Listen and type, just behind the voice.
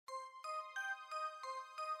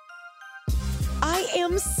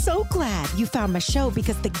am so glad you found my show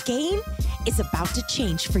because the game is about to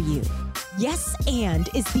change for you. Yes, and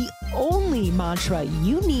is the only mantra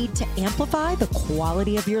you need to amplify the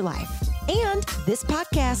quality of your life. And this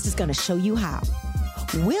podcast is going to show you how.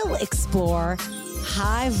 We'll explore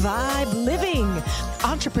high vibe living,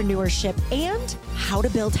 entrepreneurship, and how to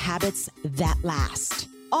build habits that last,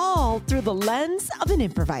 all through the lens of an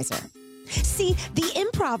improviser. See, the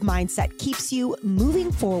improv mindset keeps you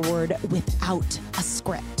moving forward without a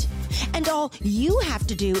script. And all you have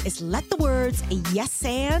to do is let the words yes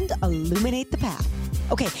and illuminate the path.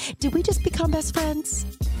 Okay, did we just become best friends?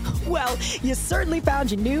 Well, you certainly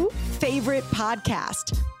found your new favorite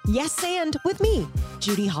podcast. Yes and with me,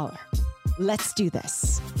 Judy Holler. Let's do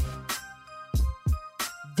this.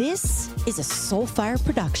 This is a Soulfire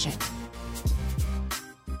production.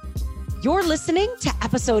 You're listening to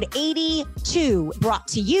episode 82, brought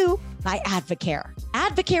to you by Advocare.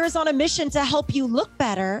 Advocare is on a mission to help you look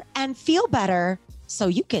better and feel better so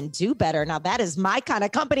you can do better. Now, that is my kind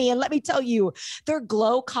of company. And let me tell you, their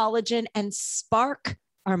Glow Collagen and Spark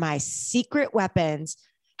are my secret weapons.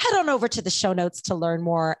 Head on over to the show notes to learn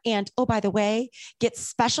more. And oh, by the way, get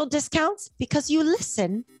special discounts because you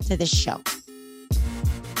listen to this show.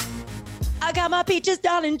 I got my peaches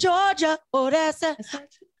down in Georgia. Oh,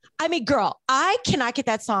 I mean, girl, I cannot get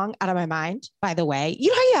that song out of my mind, by the way. You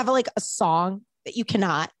know how you have like a song that you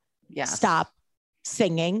cannot stop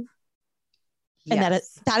singing?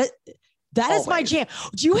 Yes. And that is my jam.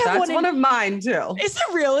 Do you have one of mine too? Is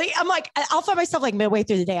it really? I'm like, I'll find myself like midway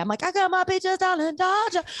through the day. I'm like, I got my bitches down in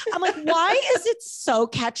Dodger. I'm like, why is it so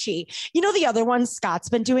catchy? You know, the other one Scott's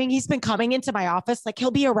been doing, he's been coming into my office. Like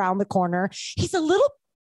he'll be around the corner.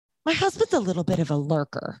 My husband's a little bit of a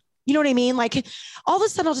lurker. You know what I mean? Like all of a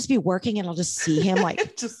sudden I'll just be working and I'll just see him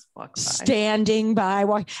like just standing by,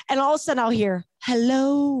 and all of a sudden I'll hear,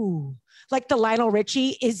 hello. Like the Lionel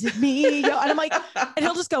Richie is me. And I'm like, and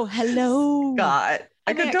he'll just go, hello. God,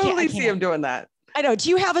 I could totally see him doing that. I know. Do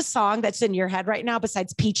you have a song that's in your head right now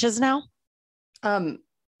besides Peaches now?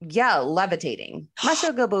 Yeah. Levitating. My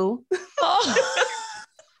sugar boo. Oh.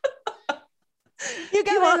 You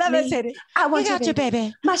got me levitating. I want you,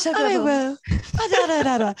 baby. My sugar boo.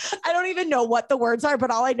 I don't even know what the words are, but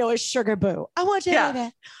all I know is sugar boo. I want you, baby.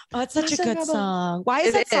 Oh, it's such a good song. Why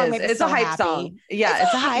is that song? It's a hype song. Yeah,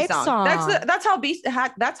 it's a hype song.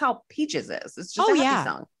 That's how Peaches is. It's just a happy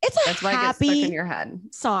song. That's why it gets stuck in your head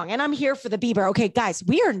song. And I'm here for the Bieber. Okay, guys,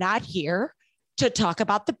 we are not here to talk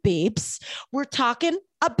about the Biebs. We're talking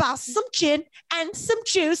about some gin and some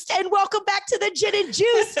juice. And welcome back to the Gin and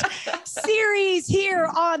Juice series here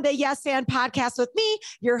on the Yes and podcast with me,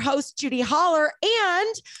 your host, Judy Holler,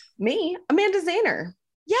 and me, Amanda Zahner.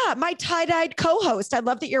 Yeah, my tie-dyed co-host. I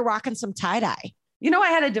love that you're rocking some tie-dye. You know, I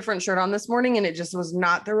had a different shirt on this morning and it just was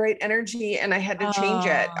not the right energy and I had to change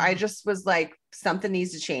it. I just was like, something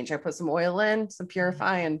needs to change. I put some oil in, some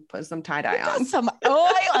Purify, and put some tie-dye on. Some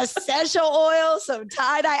oil, essential oil, some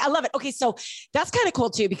tie-dye. I love it. Okay, so that's kind of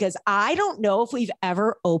cool too, because I don't know if we've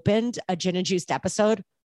ever opened a Gin and Juiced episode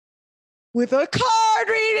with a card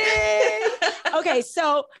reading. Okay,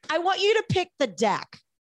 so I want you to pick the deck.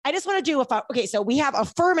 I just want to do so we have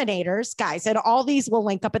Affirminators, guys, and all these will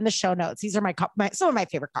link up in the show notes. These are some of my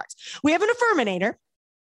favorite cards. We have an Affirminator.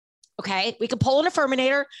 Okay. We could pull an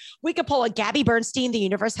Affirminator. We could pull a Gabby Bernstein, The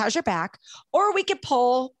Universe Has Your Back, or we could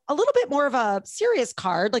pull a little bit more of a serious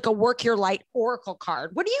card, like a Work Your Light Oracle card.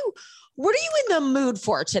 What are you in the mood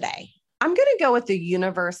for today? I'm going to go with The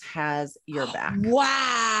Universe Has Your Back.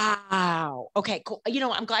 Wow. Okay, cool. You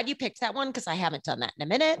know, I'm glad you picked that one because I haven't done that in a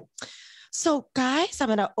minute. So guys, I'm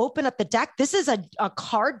going to open up the deck. This is a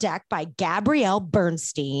card deck by Gabrielle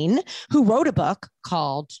Bernstein, who wrote a book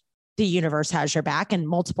called The Universe Has Your Back and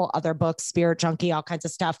multiple other books, Spirit Junkie, all kinds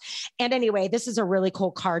of stuff. And anyway, this is a really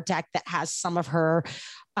cool card deck that has some of her,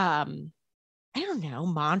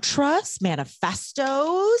 mantras,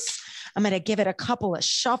 manifestos. I'm going to give it a couple of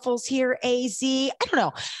shuffles here, AZ. I don't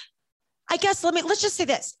know. I guess let's just say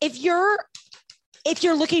this. If you're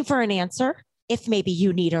looking for an answer, if maybe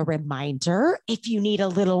you need a reminder, if you need a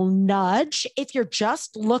little nudge, if you're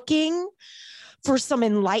just looking for some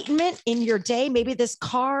enlightenment in your day, maybe this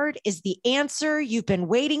card is the answer you've been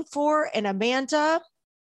waiting for. And Amanda,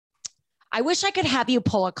 I wish I could have you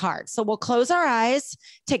pull a card. So we'll close our eyes,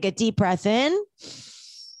 take a deep breath in. And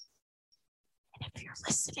if you're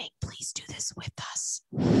listening, please do this with us.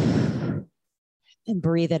 And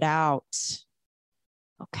breathe it out.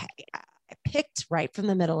 Okay. I picked right from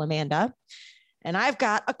the middle, Amanda. And I've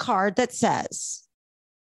got a card that says,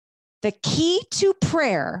 the key to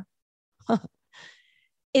prayer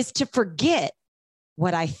is to forget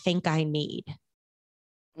what I think I need.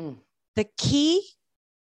 The key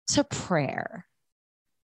to prayer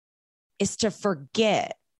is to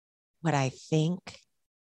forget what I think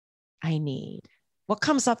I need. What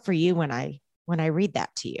comes up for you when I read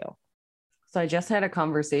that to you? So I just had a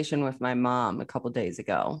conversation with my mom a couple of days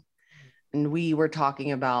ago, and we were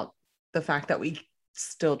talking about the fact that we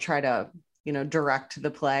still try to, direct the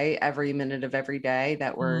play every minute of every day,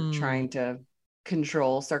 that we're trying to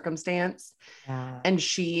control circumstance. Yeah. And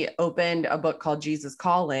she opened a book called Jesus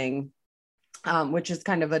Calling, which is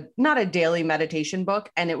kind of not a daily meditation book.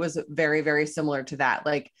 And it was very, very similar to that.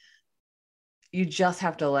 Like, you just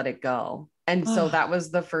have to let it go. And so that was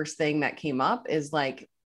the first thing that came up, is like,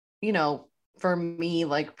 for me,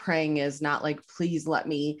 like, praying is not like, please let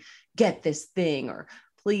me get this thing, or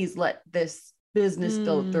please let this business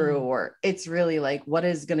go through, or it's really like, what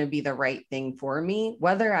is going to be the right thing for me,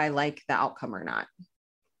 whether I like the outcome or not.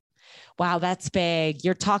 Wow, that's big.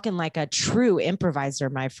 You're talking like a true improviser,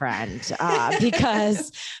 my friend,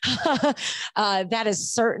 because that is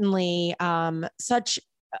certainly such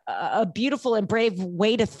a beautiful and brave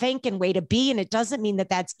way to think and way to be. And it doesn't mean that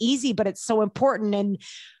that's easy, but it's so important. And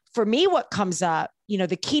for me, what comes up,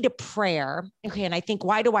 the key to prayer. Okay. And I think,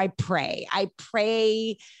 why do I pray? I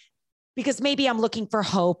pray because maybe I'm looking for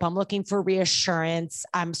hope. I'm looking for reassurance.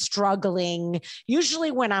 I'm struggling.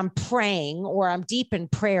 Usually when I'm praying, or I'm deep in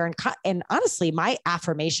prayer, and honestly, my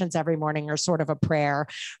affirmations every morning are sort of a prayer,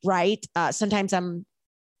 right? Sometimes I'm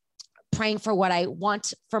praying for what I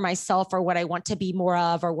want for myself, or what I want to be more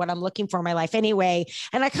of, or what I'm looking for in my life anyway.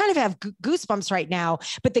 And I kind of have goosebumps right now,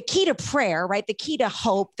 but the key to prayer, right? The key to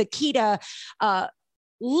hope, the key to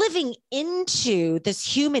living into this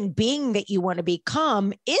human being that you want to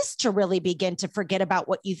become, is to really begin to forget about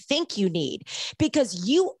what you think you need, because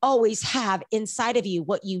you always have inside of you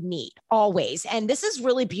what you need, always. And this is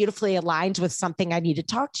really beautifully aligned with something I need to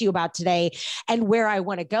talk to you about today, and where I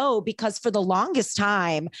want to go, because for the longest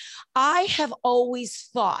time, I have always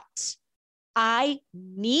thought I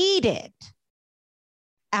needed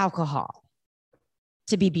alcohol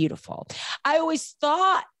to be beautiful. I always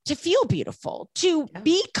thought to feel beautiful, to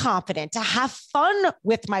be confident, to have fun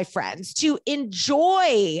with my friends, to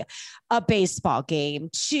enjoy a baseball game,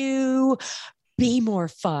 to be more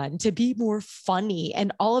fun, to be more funny,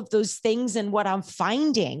 and all of those things. And what I'm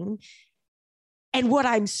finding, and what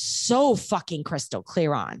I'm so fucking crystal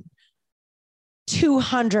clear on,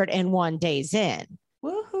 201 days in.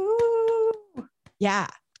 Woohoo! Yeah.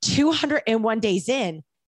 201 days in,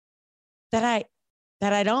 that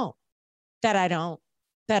I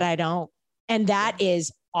don't. And that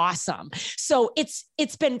is awesome. So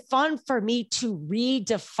it's been fun for me to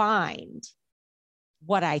redefine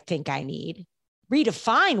what I think I need,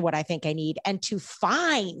 and to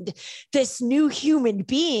find this new human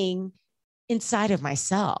being inside of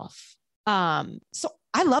myself. So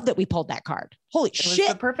I love that we pulled that card. Holy shit. It was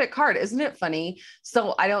the perfect card. Isn't it funny?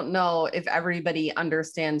 So I don't know if everybody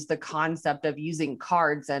understands the concept of using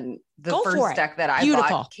cards, and the first deck that I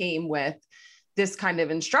bought came with this kind of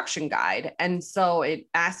instruction guide. And so it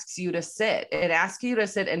asks you to sit. It asks you to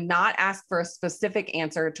sit and not ask for a specific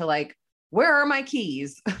answer to, like, where are my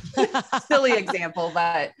keys? Silly example,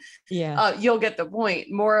 but you'll get the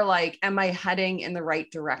point. More like, am I heading in the right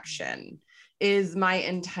direction? Is my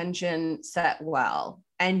intention set well?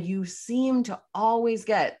 And you seem to always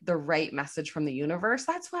get the right message from the universe.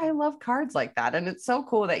 That's why I love cards like that. And it's so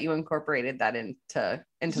cool that you incorporated that into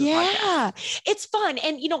the podcast. It's fun.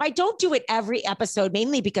 And, I don't do it every episode,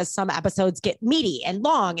 mainly because some episodes get meaty and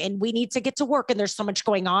long, and we need to get to work, and there's so much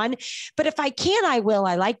going on. But if I can, I will.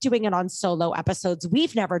 I like doing it on solo episodes.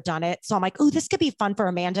 We've never done it. So I'm like, oh, this could be fun for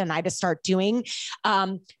Amanda and I to start doing.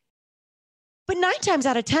 But 9 times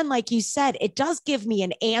out of 10, like you said, it does give me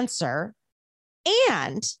an answer.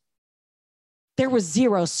 And there was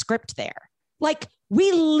zero script there. Like,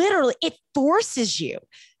 it forces you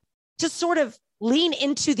to sort of lean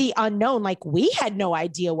into the unknown. Like, we had no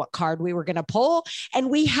idea what card we were going to pull, and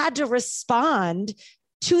we had to respond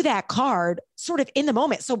to that card sort of in the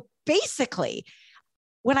moment. So basically,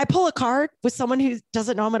 when I pull a card with someone who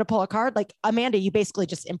doesn't know I'm going to pull a card, like, Amanda, you basically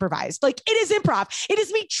just improvised. Like, it is improv. It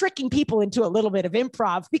is me tricking people into a little bit of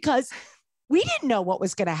improv, because we didn't know what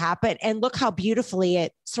was going to happen. And look how beautifully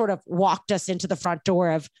it sort of walked us into the front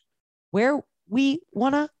door of where we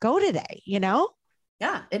want to go today,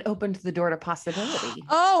 Yeah, it opened the door to possibility.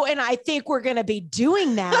 Oh, and I think we're going to be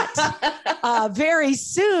doing that very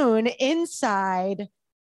soon inside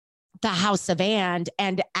the House of And.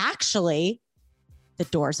 And actually, the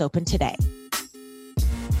doors open today.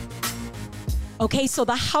 Okay, so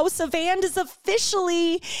the House of And is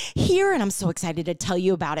officially here, and I'm so excited to tell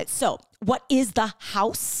you about it. So what is the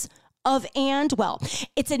House of And. Well,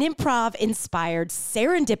 it's an improv inspired,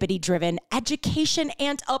 serendipity driven education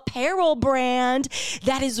and apparel brand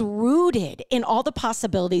that is rooted in all the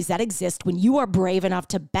possibilities that exist when you are brave enough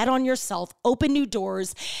to bet on yourself, open new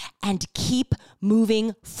doors, and keep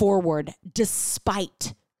moving forward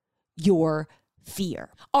despite your fear.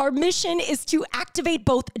 Our mission is to activate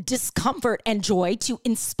both discomfort and joy to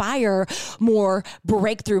inspire more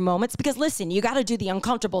breakthrough moments. Because listen, you got to do the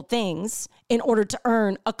uncomfortable things in order to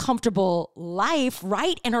earn a comfortable life,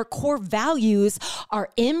 right? And our core values are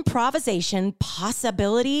improvisation,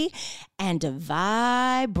 possibility, and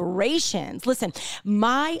vibrations. Listen,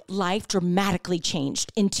 my life dramatically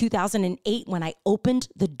changed in 2008 when I opened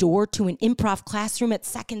the door to an improv classroom at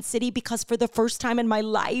Second City, because for the first time in my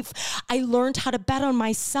life, I learned how to bet on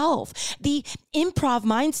myself. The improv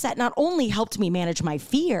mindset not only helped me manage my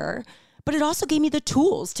fear, but it also gave me the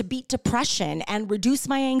tools to beat depression and reduce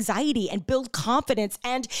my anxiety and build confidence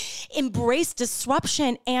and embrace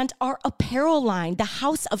disruption. And our apparel line, the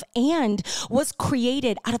House of And, was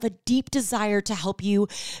created out of a deep desire to help you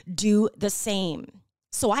do the same.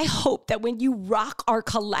 So I hope that when you rock our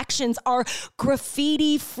collections, our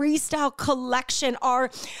graffiti freestyle collection,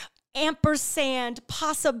 our ampersand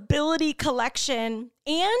possibility collection,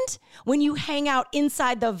 and when you hang out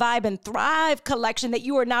inside the Vibe and Thrive collection, that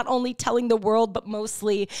you are not only telling the world, but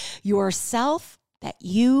mostly yourself, that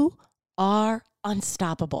you are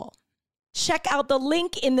unstoppable. Check out the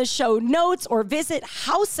link in the show notes or visit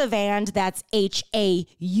House of And, that's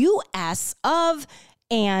HAUS of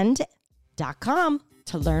and.com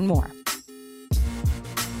to learn more.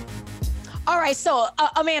 All right, so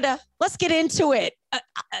Amanda, let's get into it.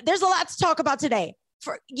 There's a lot to talk about today.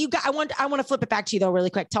 For you guys, I want to flip it back to you though, really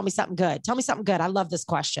quick. Tell me something good. Tell me something good. I love this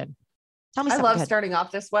question. Tell me something good. I love starting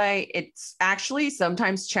off this way. It's actually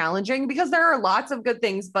sometimes challenging because there are lots of good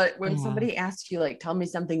things, but when somebody asks you, like, tell me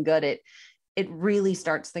something good, it really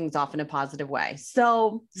starts things off in a positive way.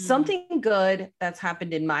 So something good that's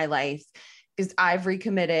happened in my life is I've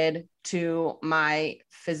recommitted to my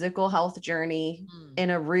physical health journey in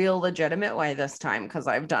a real legitimate way this time, because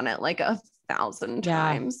I've done it like 1,000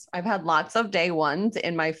 times. I've had lots of day ones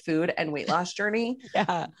in my food and weight loss journey.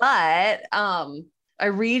 But I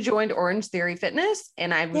rejoined Orange Theory Fitness,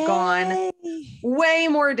 and I've gone way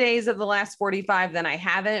more days of the last 45 than I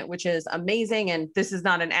haven't, which is amazing. And this is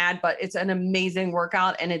not an ad, but it's an amazing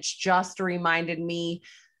workout. And it's just reminded me,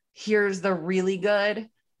 here's the really good,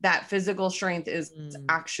 that physical strength is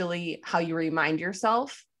actually how you remind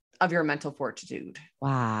yourself of your mental fortitude.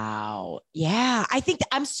 Wow. Yeah. I think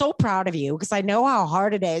I'm so proud of you because I know how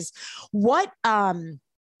hard it is. What,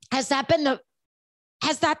 has that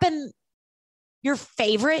been your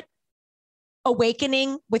favorite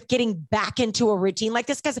awakening with getting back into a routine like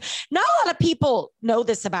this? Because not a lot of people know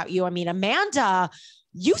this about you. I mean, Amanda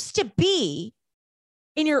used to be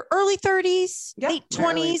in your early 30s, late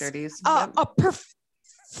 20s, a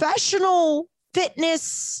professional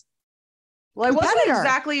fitness. Well, I wasn't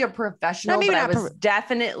exactly a professional, but I was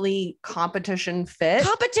definitely competition fit.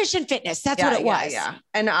 Competition fitness. That's what it was. Yeah.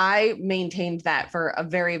 And I maintained that for a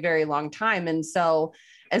very, very long time. And so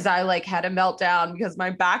as I had a meltdown because my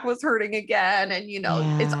back was hurting again, and,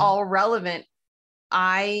 it's all relevant,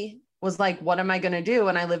 I was like, what am I going to do?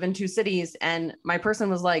 And I live in 2 cities, and my person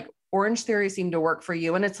was like, Orange Theory seemed to work for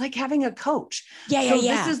you. And it's like having a coach.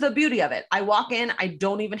 This is the beauty of it. I walk in, I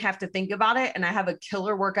don't even have to think about it. And I have a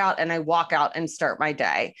killer workout, and I walk out and start my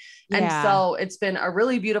day. And so it's been a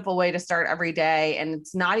really beautiful way to start every day. And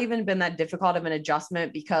it's not even been that difficult of an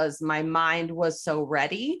adjustment because my mind was so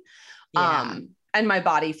ready. And my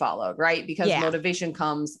body followed, right? Because motivation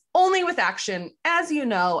comes only with action, as you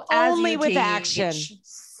know, only with action.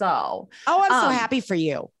 So, I'm so happy for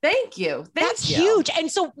you. Thank you. That's huge.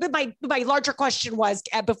 And so my larger question was,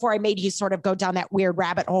 before I made you sort of go down that weird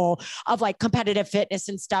rabbit hole of competitive fitness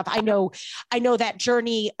and stuff, I know that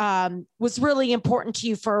journey was really important to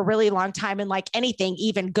you for a really long time. And like anything,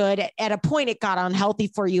 even good, at a point, it got unhealthy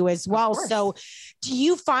for you as well. So do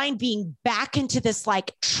you find being back into this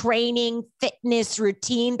training fitness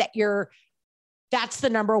routine that's the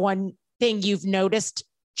number one thing you've noticed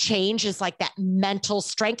change is that mental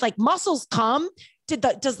strength? Muscles come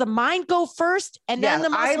does the mind go first and then the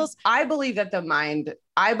muscles? I believe that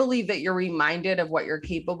I believe that you're reminded of what you're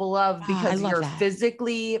capable of because you're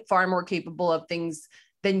physically far more capable of things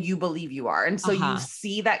than you believe you are. And so you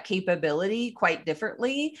see that capability quite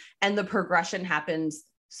differently, and the progression happens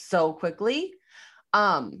so quickly.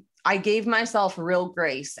 I gave myself real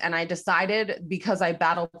grace, and I decided, because I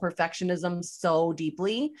battle perfectionism so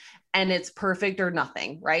deeply, and it's perfect or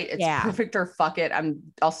nothing, right? It's perfect or fuck it.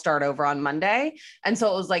 I'll start over on Monday. And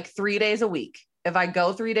so it was 3 days a week. If I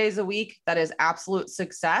go 3 days a week, that is absolute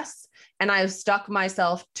success. And I've stuck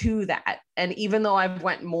myself to that. And even though I've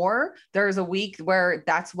went more, there's a week where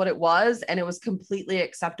that's what it was. And it was completely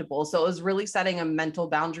acceptable. So it was really setting a mental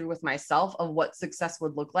boundary with myself of what success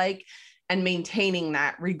would look like and maintaining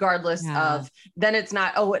that regardless of, then it's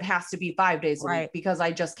not, oh, it has to be 5 days a week because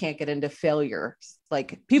I just can't get into failure.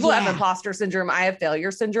 Like people have imposter syndrome. I have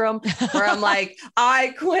failure syndrome where I'm like,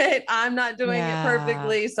 I quit. I'm not doing it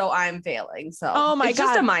perfectly. So I'm failing. So it's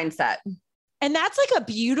just a mindset. And that's like a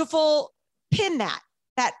beautiful pin that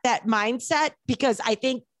mindset, because I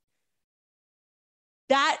think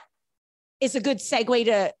that is a good segue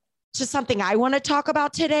to something I want to talk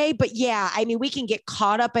about today. But yeah, I mean, we can get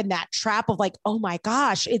caught up in that trap of like, oh my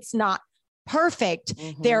gosh, it's not perfect.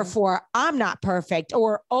 Therefore, I'm not perfect.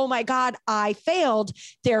 Or, oh my God, I failed.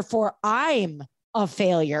 Therefore, I'm a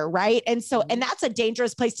failure. Right. And so, and that's a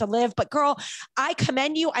dangerous place to live. But girl, I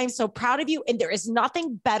commend you. I'm so proud of you. And there is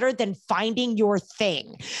nothing better than finding your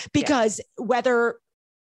thing, because whether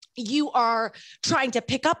you are trying to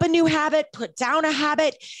pick up a new habit, put down a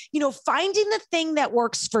habit, finding the thing that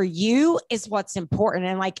works for you is what's important.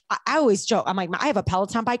 And like, I always joke, I'm like, I have a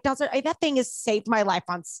Peloton bike downstairs. That thing has saved my life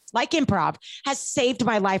like improv has saved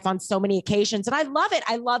my life on so many occasions. And I love it.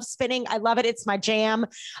 I love spinning. I love it. It's my jam.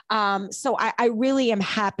 So I really am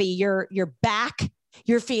happy you're back.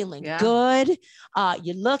 You're feeling good.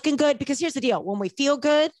 You're looking good, because here's the deal. When we feel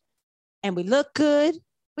good and we look good,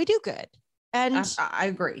 we do good. And I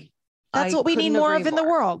agree. That's what we need more of in the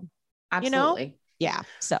world. Absolutely. Yeah.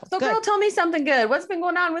 So girl, tell me something good. What's been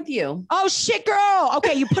going on with you? Oh shit, girl.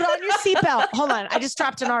 Okay. You put on your seatbelt. Hold on. I just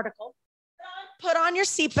dropped an article. Put on your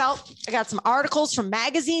seatbelt. I got some articles from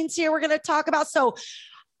magazines here we're going to talk about. So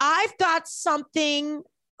I've got something.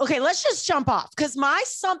 Okay. Let's just jump off, because my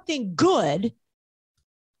something good,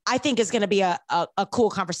 I think, is going to be a cool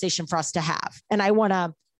conversation for us to have. And I want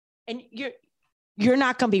to, and you're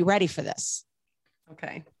not going to be ready for this.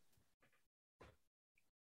 Okay.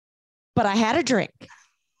 But I had a drink.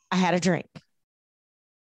 Okay.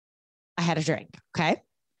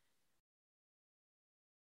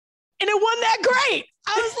 And it wasn't that great.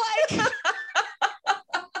 I was like,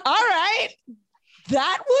 all right,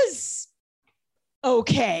 that was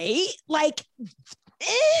okay. Like,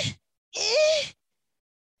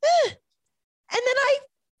 And then I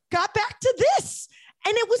got back to this,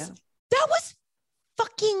 and it was, that was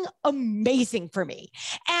fucking amazing for me.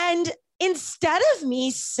 And instead of me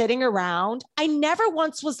sitting around, I never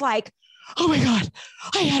once was like, oh my God,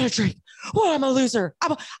 I had a drink. Well, I'm a loser.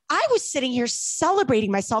 I was sitting here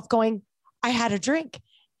celebrating myself, going, I had a drink,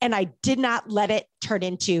 and I did not let it turn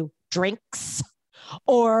into drinks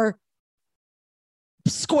or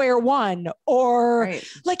square one or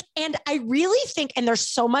and I really think, and there's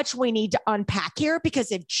so much we need to unpack here,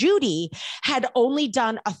 because if Judy had only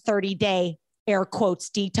done a 30-day air quotes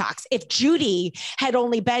detox, if Judy had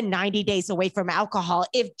only been 90 days away from alcohol,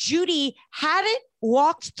 if Judy hadn't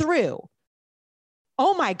walked through,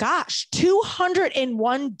 oh my gosh,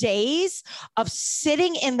 201 days of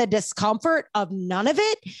sitting in the discomfort of none of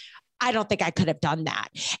it, I don't think I could have done that.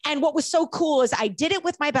 And what was so cool is I did it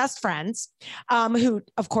with my best friends, who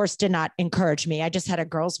of course did not encourage me. I just had a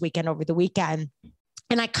girls' weekend over the weekend,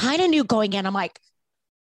 and I kind of knew going in, I'm like,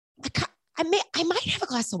 I might have a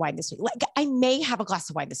glass of wine this week. Like, I may have a glass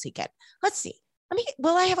of wine this weekend. Let's see.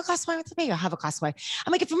 Will I have a glass of wine with them? Maybe I'll have a glass of wine.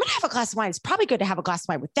 I'm like, if I'm going to have a glass of wine, it's probably good to have a glass of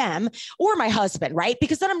wine with them or my husband, right?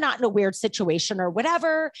 Because then I'm not in a weird situation or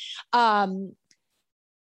whatever.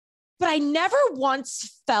 But I never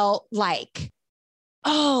once felt like,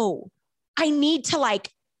 oh, I need to like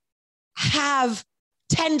have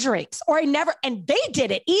 10 drinks, or and they did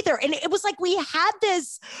it either. And it was like, we had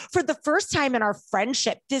this for the first time in our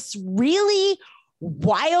friendship, this really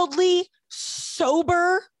wildly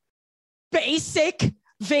sober, basic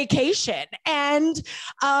vacation. And,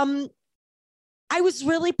 I was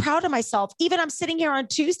really proud of myself. Even I'm sitting here on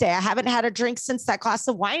Tuesday, I haven't had a drink since that glass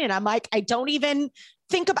of wine. And I'm like, I'm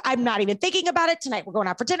not even thinking about it tonight. We're going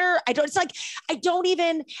out for dinner. And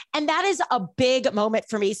that is a big moment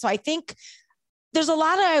for me. So I think there's a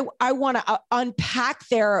lot I want to unpack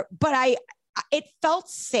there, but it felt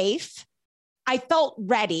safe. I felt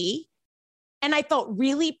ready, and I felt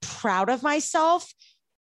really proud of myself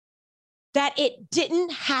that it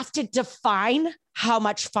didn't have to define how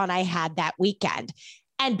much fun I had that weekend.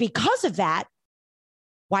 And because of that,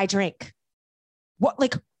 why drink?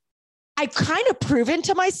 I've kind of proven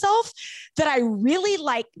to myself that I really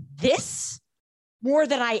like this more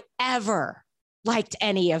than I ever liked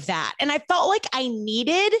any of that. And I felt like I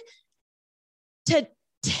needed to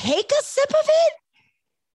take a sip of it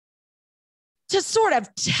to sort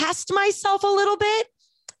of test myself a little bit.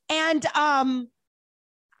 And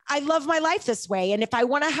I love my life this way. And if I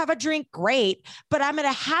want to have a drink, great. But I'm going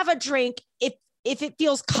to have a drink if it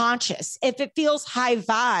feels conscious, if it feels high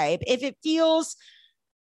vibe, if it feels,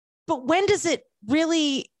 but when does it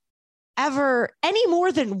really ever, any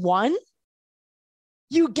more than one?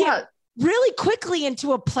 You get really quickly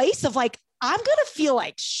into a place of like, I'm going to feel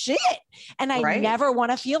like shit. And I never want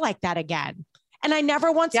to feel like that again. And I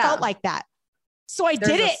never once felt like that. So I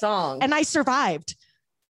did it and I survived.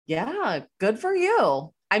 Yeah. Good for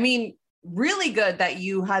you. I mean, really good that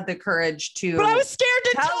you had the courage to, but I was scared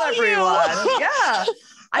to tell everyone. Yeah.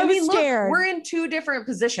 I mean, scared. Look, we're in two different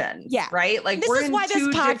positions. Yeah. Right. Like this is why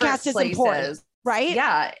this podcast is important. Right.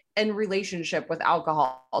 Yeah. And relationship with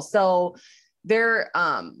alcohol. So there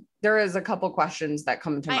is a couple questions that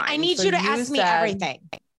come to mind. I need you to ask me everything.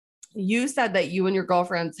 You said that you and your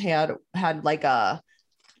girlfriends had like a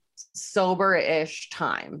sober-ish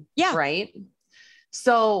time. Yeah. Right.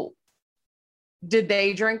 So did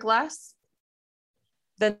they drink less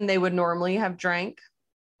than they would normally have drank?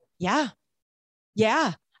 Yeah.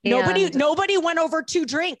 Yeah. Nobody went over 2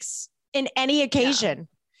 drinks in any occasion.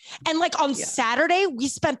 Yeah. And like on Saturday, we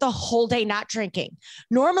spent the whole day not drinking.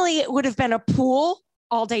 Normally it would have been a pool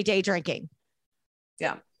all day drinking.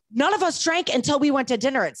 Yeah. None of us drank until we went to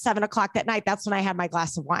dinner at 7:00 that night. That's when I had my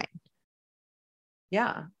glass of wine.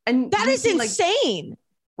 Yeah. And that is insane.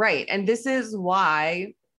 Right. And this is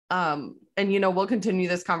why, and, we'll continue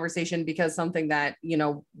this conversation because something that,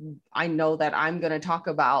 I know that I'm going to talk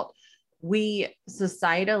about, we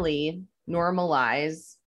societally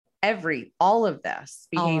normalize all of this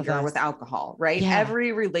behavior with alcohol, right? Yeah.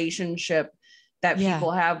 Every relationship that people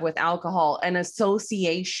have with alcohol, an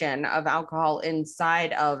association of alcohol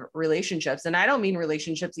inside of relationships. And I don't mean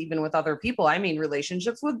relationships even with other people. I mean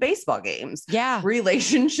relationships with baseball games. Yeah.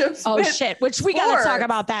 Relationships. Oh, shit. Which we got to talk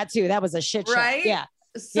about that too. That was a shit show. Right? Yeah.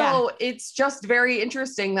 So it's just very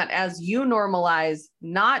interesting that as you normalize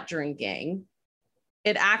not drinking,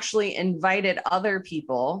 it actually invited other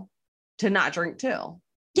people to not drink too.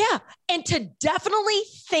 Yeah. And to definitely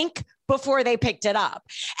think before they picked it up.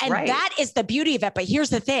 And that is the beauty of it. But here's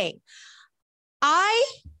the thing. I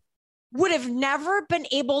would have never been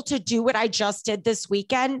able to do what I just did this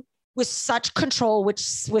weekend with such control, with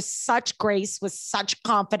such grace, with such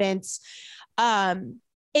confidence.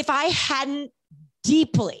 If I hadn't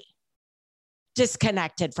deeply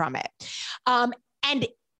disconnected from it. And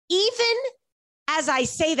even as I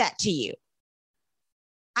say that to you,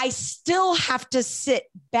 I still have to sit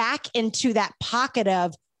back into that pocket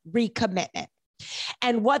of recommitment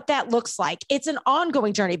and what that looks like. It's an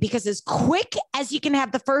ongoing journey because as quick as you can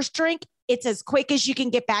have the first drink, it's as quick as you can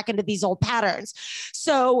get back into these old patterns.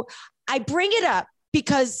 So I bring it up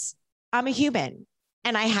because I'm a human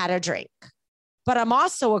and I had a drink, but I'm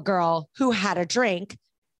also a girl who had a drink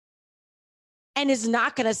and is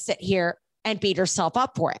not going to sit here and beat herself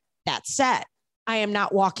up for it. That said, I am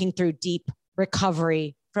not walking through deep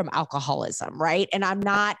recovery from alcoholism, right? And I'm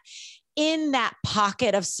not in that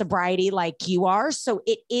pocket of sobriety like you are. So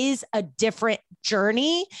it is a different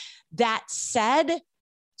journey. That said,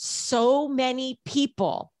 so many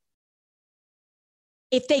people,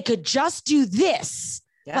 if they could just do this,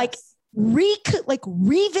 like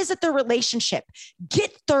revisit the relationship,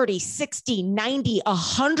 get 30, 60, 90,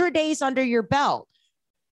 100 days under your belt,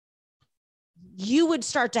 you would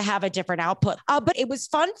start to have a different output. But it was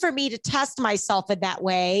fun for me to test myself in that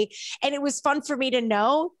way. And it was fun for me to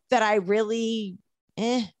know that I really,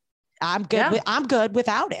 I'm good. I'm good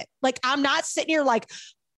without it. Like, I'm not sitting here like,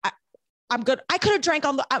 I'm good. I could have drank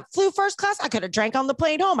I flew first class. I could have drank on the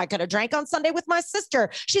plane home. I could have drank on Sunday with my sister.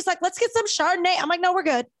 She's like, let's get some Chardonnay. I'm like, no, we're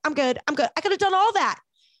good. I'm good. I could have done all that.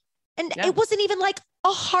 And it wasn't even like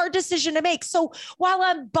a hard decision to make. So while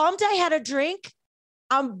I'm bummed I had a drink,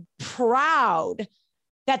 I'm proud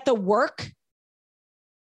that the work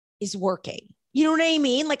is working. You know what I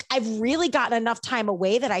mean? Like, I've really gotten enough time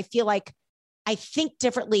away that I feel like I think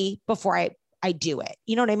differently before I do it.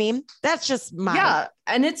 You know what I mean? That's just my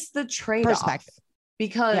and it's the trade-off perspective.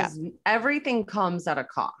 Because everything comes at a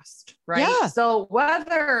cost, right? Yeah. So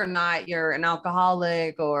whether or not you're an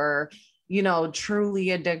alcoholic or, truly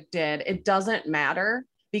addicted, it doesn't matter.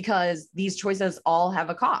 Because these choices all have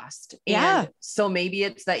a cost. And so maybe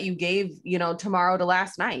it's that you gave, tomorrow to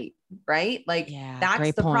last night, right? Like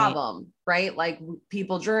that's the problem, right? Like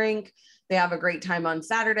people drink, they have a great time on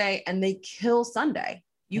Saturday and they kill Sunday.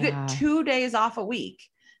 You get 2 days off a week.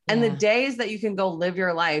 And the days that you can go live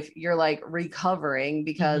your life, you're like recovering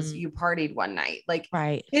because you partied one night. Like,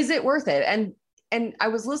 is it worth it? And I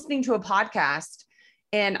was listening to a podcast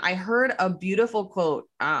And I heard a beautiful quote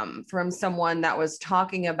from someone that was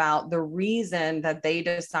talking about the reason that they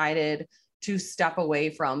decided to step away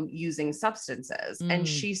from using substances. And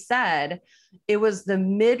she said, it was the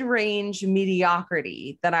mid-range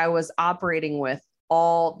mediocrity that I was operating with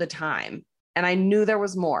all the time. And I knew there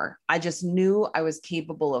was more. I just knew I was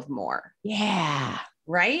capable of more. Yeah.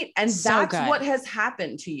 Right. And so that's good. What has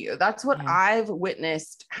happened to you. That's what I've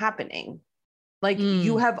witnessed happening. Like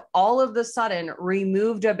you have all of the sudden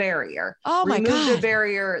removed a barrier. Oh my God. Removed a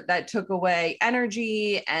barrier that took away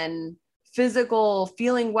energy and physical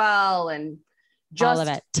feeling well and just all of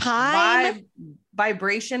it. Time,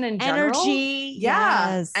 vibration and energy.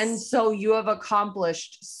 Yeah. Yes. And so you have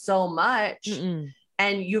accomplished so much.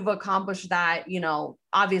 And you've accomplished that, you know,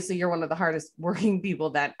 obviously you're one of the hardest working people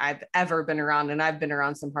that I've ever been around. And I've been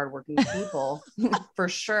around some hardworking people for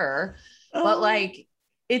sure. But like,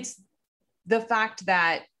 it's the fact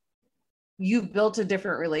that you've built a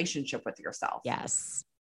different relationship with yourself. Yes.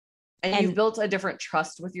 And you've built a different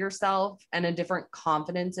trust with yourself and a different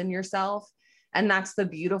confidence in yourself. And that's the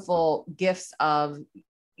beautiful gifts of,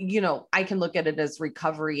 you know, I can look at it as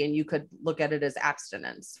recovery and you could look at it as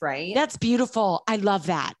abstinence, right? That's beautiful. I love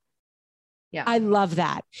that. Yeah. I love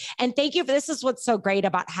that. And thank you for this is what's so great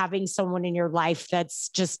about having someone in your life that's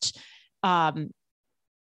just, I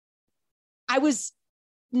was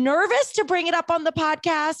nervous to bring it up on the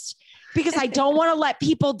podcast because I don't want to let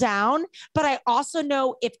people down, but I also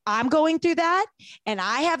know if I'm going through that and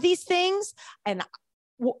I have these things and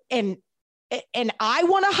I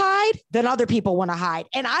want to hide, then other people want to hide.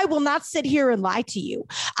 And I will not sit here and lie to you.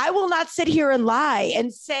 I will not sit here and lie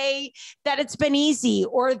and say that it's been easy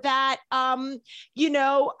or that, you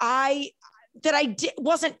know,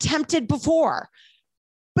 wasn't tempted before.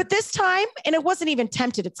 But this time, and it wasn't even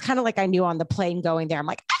tempted. It's kind of like I knew on the plane going there. I'm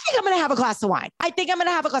like, I think I'm going to have a glass of wine. I think I'm going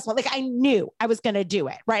to have a glass of wine. Like I knew I was going to do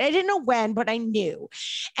it, right? I didn't know when, but I knew.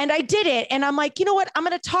 And I did it. And I'm like, you know what? I'm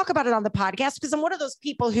going to talk about it on the podcast because I'm one of those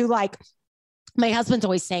people who like, my husband's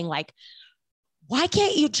always saying like, why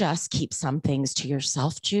can't you just keep some things to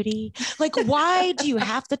yourself, Judy? Like, why do you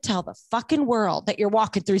have to tell the fucking world that you're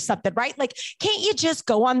walking through something, right? Like, can't you just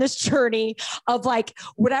go on this journey of like,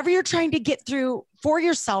 whatever you're trying to get through for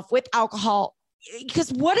yourself with alcohol?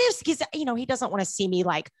 Because what if he's, you know, he doesn't want to see me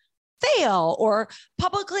like fail or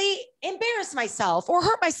publicly embarrass myself or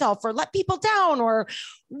hurt myself or let people down or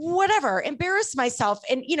whatever, embarrass myself.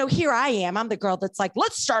 And, you know, here I am, I'm the girl that's like,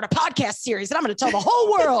 let's start a podcast series and I'm going to tell the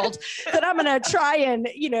whole world that I'm going to try and,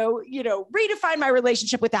 you know, redefine my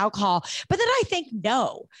relationship with alcohol. But then I think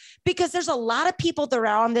no, because there's a lot of people that are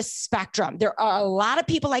on this spectrum. There are a lot of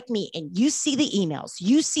people like me and you see the emails,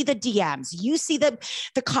 you see the DMs, you see the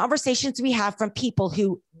conversations we have from people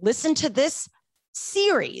who listen to this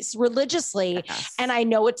series religiously. Yes. And I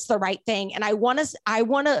know it's the right thing. And I want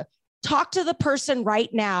to talk to the person right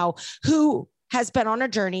now who has been on a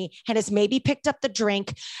journey and has maybe picked up the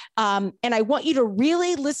drink. And I want you to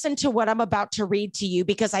really listen to what I'm about to read to you,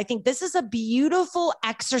 because I think this is a beautiful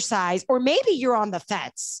exercise. Or maybe you're on the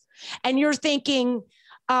fence and you're thinking,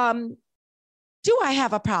 do I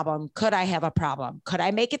have a problem? Could I have a problem? Could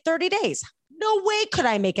I make it 30 days? No way could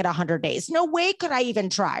I make it 100 days. No way could I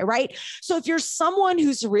even try, right? So if you're someone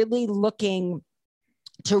who's really looking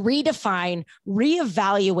to redefine,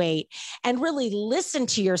 reevaluate, and really listen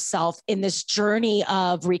to yourself in this journey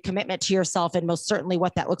of recommitment to yourself, and most certainly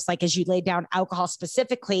what that looks like as you lay down alcohol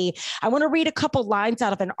specifically, I want to read a couple lines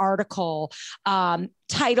out of an article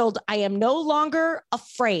titled, "I am no longer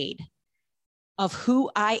afraid of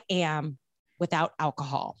who I am without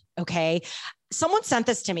alcohol." Okay. Someone sent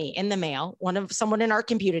this to me in the mail, someone in our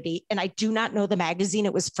community, and I do not know the magazine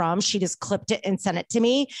it was from. She just clipped it and sent it to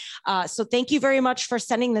me. So thank you very much for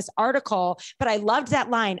sending this article. But I loved that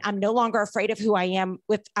line. I'm no longer afraid of who I am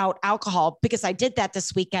without alcohol, because I did that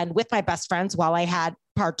this weekend with my best friends while I had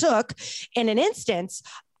partook. In an instance,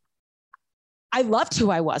 I loved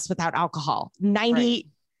who I was without alcohol.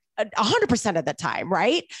 100% of the time.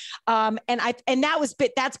 Right.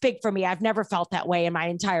 That's big for me. I've never felt that way in my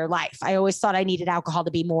entire life. I always thought I needed alcohol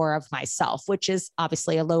to be more of myself, which is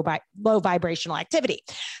obviously a low vibrational activity.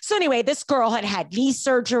 So anyway, this girl had knee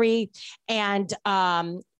surgery and,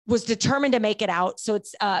 was determined to make it out. So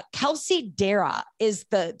it's Kelsey Darragh is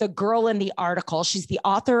the girl in the article. She's the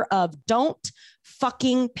author of Don't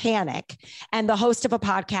Fucking Panic and the host of a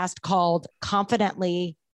podcast called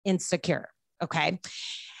Confidently Insecure. Okay.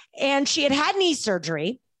 And she had knee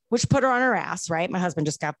surgery, which put her on her ass, right? My husband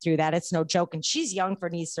just got through that. It's no joke. And she's young for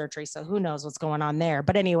knee surgery, so who knows what's going on there.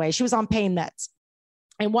 But anyway, she was on pain meds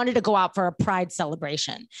and wanted to go out for a pride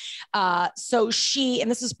celebration. So she,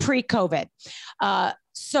 and this is pre-COVID,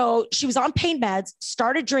 So she was on pain meds,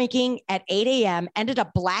 started drinking at 8 a.m., ended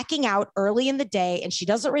up blacking out early in the day. And she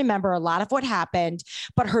doesn't remember a lot of what happened.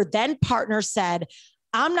 But her then partner said,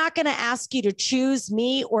 I'm not going to ask you to choose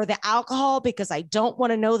me or the alcohol because I don't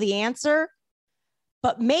want to know the answer.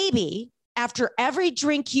 But maybe after every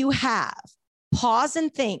drink you have, pause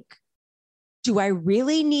and think, do I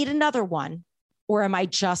really need another one? Or am I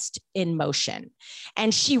just in motion?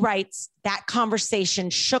 And she writes, that conversation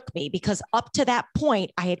shook me because up to that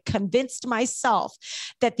point, I had convinced myself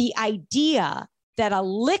that the idea that a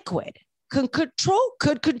liquid could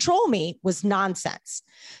control me was nonsense.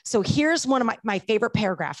 So here's one of my favorite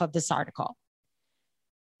paragraph of this article.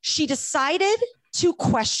 She decided to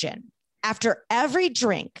question after every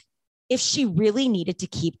drink if she really needed to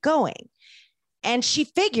keep going. And she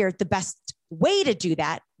figured the best way to do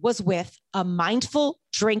that was with a mindful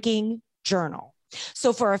drinking journal.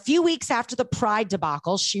 So for a few weeks after the Pride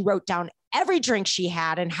debacle, she wrote down every drink she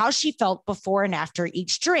had and how she felt before and after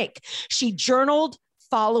each drink. She journaled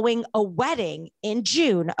following a wedding in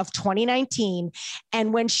June of 2019.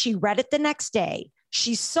 And when she read it the next day,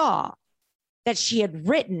 she saw that she had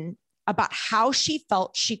written about how she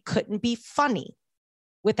felt she couldn't be funny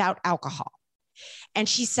without alcohol. And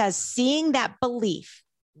she says, seeing that belief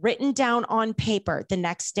written down on paper the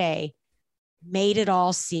next day made it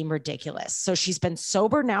all seem ridiculous. So she's been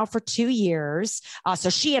sober now for 2 years. So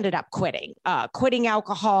she ended up quitting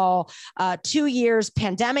alcohol, 2 years,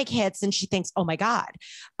 pandemic hits, and she thinks, oh my God,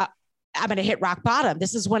 I'm going to hit rock bottom.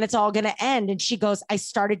 This is when it's all going to end. And she goes, I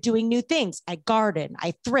started doing new things. I garden,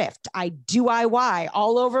 I thrift, I DIY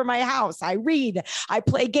all over my house. I read, I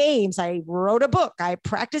play games. I wrote a book. I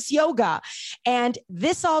practice yoga. And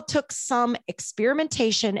this all took some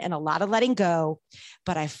experimentation and a lot of letting go,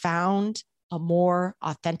 but I found a more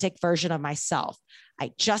authentic version of myself.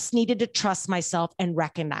 I just needed to trust myself and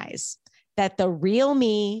recognize that the real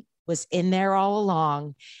me was in there all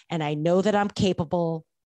along. And I know that I'm capable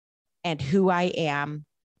and who I am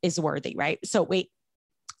is worthy, right? So wait,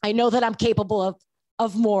 I know that I'm capable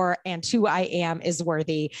of more and who I am is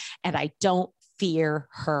worthy. And I don't fear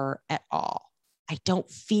her at all. I don't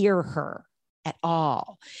fear her at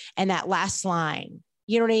all. And that last line,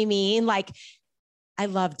 you know what I mean? Like, I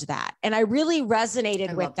loved that. And I really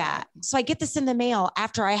resonated with that. So I get this in the mail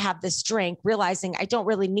after I have this drink, realizing I don't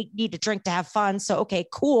really need to drink to have fun. So, okay,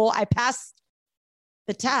 cool. I passed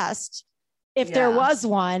the test if there was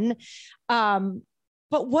one. But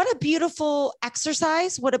what a beautiful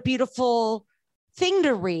exercise. What a beautiful thing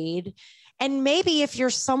to read. And maybe if you're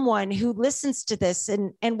someone who listens to this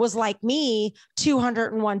and was like me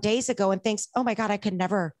 201 days ago and thinks, oh my God, I could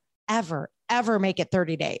never, ever, ever make it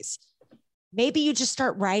 30 days. Maybe you just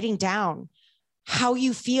start writing down how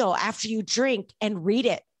you feel after you drink and read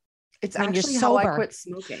it. It's actually how I quit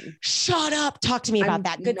smoking. Shut up. Talk to me about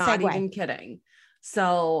that. Good segue. Not even kidding.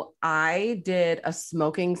 So I did a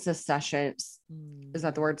smoking cessation. Is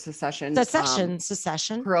that the word secession?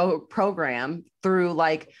 Secession program through,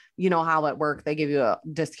 like, you know how it worked. They give you a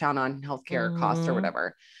discount on healthcare costs or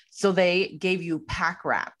whatever. So they gave you pack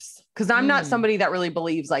wraps. Cause I'm not somebody that really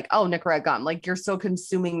believes like, oh, Nicorette gum, like you're still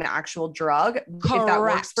consuming the actual drug. Correct. If that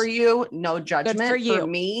works for you, no judgment. Good for you. For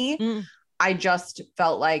me, I just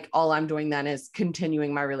felt like all I'm doing then is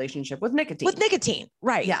continuing my relationship with nicotine.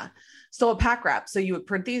 Right. Yeah. So a pack wrap. So you would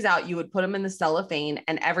print these out, you would put them in the cellophane,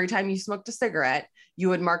 and every time you smoked a cigarette, you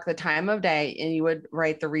would mark the time of day and you would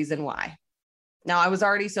write the reason why. Now, I was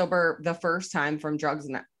already sober the first time from drugs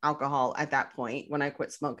and alcohol at that point when I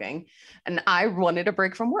quit smoking, and I wanted a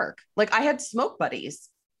break from work. Like, I had smoke buddies.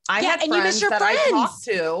 I had friends that I talked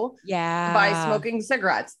to by smoking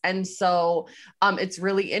cigarettes. And so it's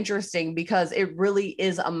really interesting because it really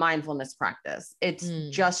is a mindfulness practice. It's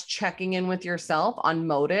just checking in with yourself on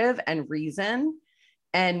motive and reason.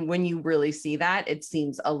 And when you really see that, it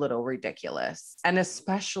seems a little ridiculous. And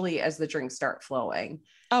especially as the drinks start flowing.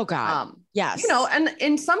 Oh God. Yes. You know, and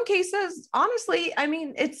in some cases, honestly, I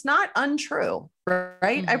mean, it's not untrue,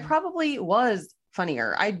 right? I probably was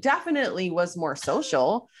funnier. I definitely was more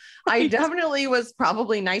social. I definitely was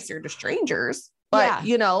probably nicer to strangers, but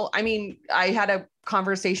you know, I mean, I had a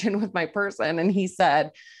conversation with my person and he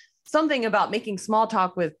said something about making small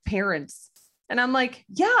talk with parents. And I'm like,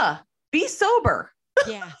 yeah, be sober.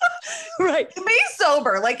 Yeah. Right. Be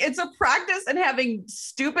sober. Like, it's a practice in having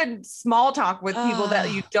stupid small talk with people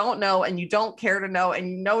that you don't know and you don't care to know, and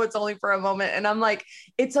you know it's only for a moment. And I'm like,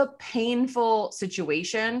 it's a painful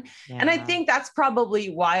situation. Yeah. And I think that's probably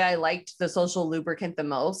why I liked the social lubricant the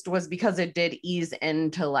most, was because it did ease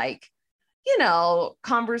into like you know,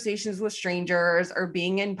 conversations with strangers or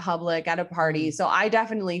being in public at a party. So I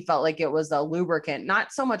definitely felt like it was a lubricant,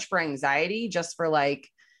 not so much for anxiety, just for like,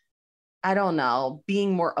 I don't know,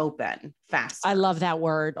 being more open, fast. I love that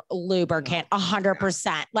word, lubricant,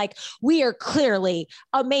 100%. Like, we are clearly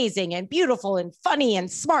amazing and beautiful and funny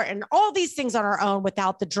and smart and all these things on our own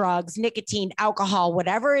without the drugs, nicotine, alcohol,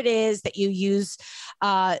 whatever it is that you use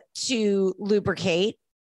to lubricate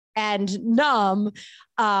and numb.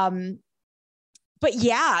 But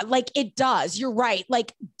yeah, like it does. You're right.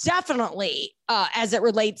 Like definitely as it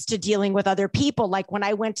relates to dealing with other people. Like when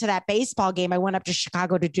I went to that baseball game, I went up to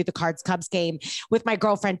Chicago to do the Cards Cubs game with my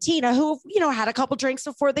girlfriend, Tina, who, you know, had a couple drinks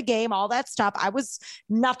before the game, all that stuff. I was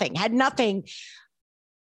had nothing.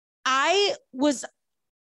 I was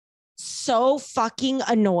so fucking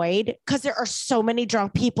annoyed because there are so many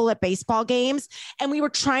drunk people at baseball games, and we were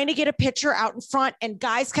trying to get a picture out in front, and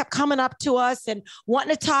guys kept coming up to us and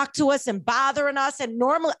wanting to talk to us and bothering us. And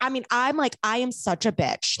normally, I mean, I'm like, I am such a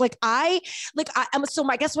bitch. So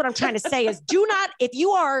I guess what I'm trying to say is do not, if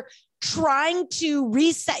you are trying to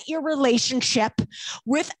reset your relationship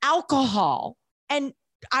with alcohol, and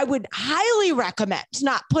I would highly recommend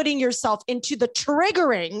not putting yourself into the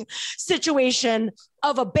triggering situation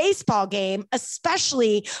of a baseball game,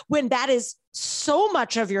 especially when that is so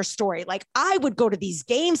much of your story. Like I would go to these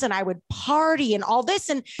games and I would party and all this,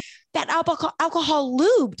 and that alcohol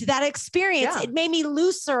lubed that experience. Yeah. It made me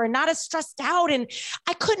looser and not as stressed out. And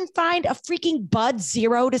I couldn't find a freaking Bud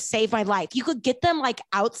Zero to save my life. You could get them like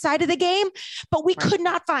outside of the game, but we could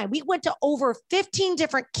not find. We went to over 15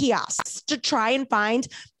 different kiosks to try and find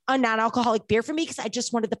a non-alcoholic beer for me because I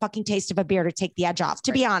just wanted the fucking taste of a beer to take the edge off,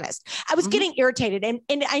 to be honest. I was getting irritated, and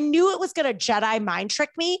I knew it was going to Jedi mind trick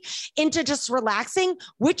me into just relaxing,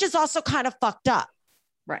 which is also kind of fucked up.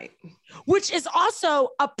 Right. Which is also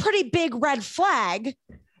a pretty big red flag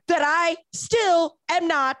that I still am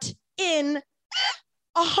not in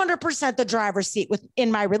 100% the driver's seat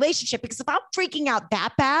in my relationship. Because if I'm freaking out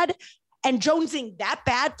that bad and jonesing that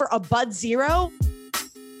bad for a Bud Zero.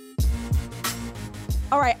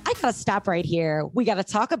 All right, I got to stop right here. We got to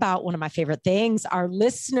talk about one of my favorite things, our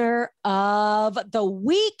listener of the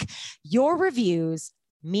week. Your reviews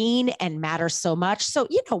mean and matter so much. So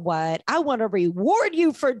you know what? I want to reward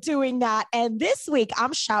you for doing that. And this week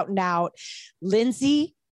I'm shouting out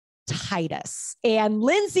Lindsay Titus. And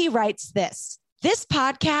Lindsay writes this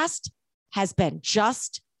podcast has been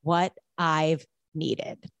just what I've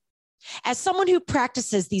needed. As someone who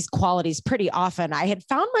practices these qualities pretty often, I had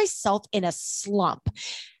found myself in a slump.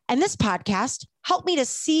 And this podcast helped me to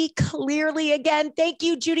see clearly again. Thank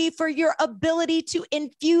you, Judy, for your ability to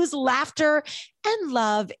infuse laughter and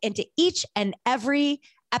love into each and every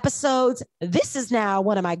episodes. This is now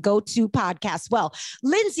one of my go-to podcasts. Well,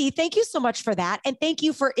 Lindsay, thank you so much for that. And thank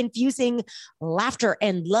you for infusing laughter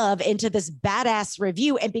and love into this badass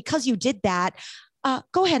review. And because you did that,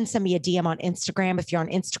 go ahead and send me a DM on Instagram. If you're on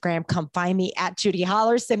Instagram, come find me at Judy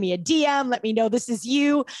Holler. Send me a DM. Let me know this is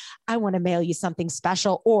you. I want to mail you something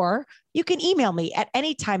special, or you can email me at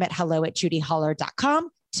any time at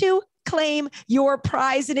hello@judyholler.com to claim your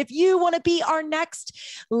prize. And if you want to be our next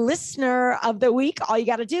listener of the week, all you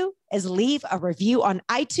got to do is leave a review on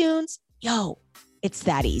iTunes. Yo, it's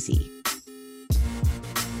that easy.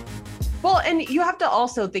 Well, and you have to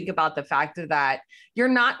also think about the fact that you're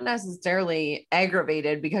not necessarily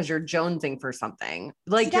aggravated because you're jonesing for something.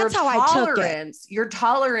 Like that's how I took it. Your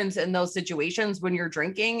tolerance in those situations when you're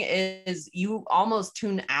drinking is you almost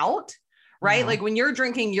tune out, right? Yeah. Like when you're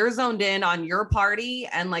drinking, you're zoned in on your party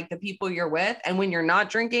and like the people you're with. And when you're not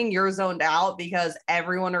drinking, you're zoned out because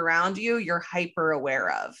everyone around you, you're hyper aware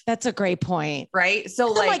of. That's a great point. Right. So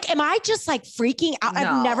like, am I just like freaking out? No.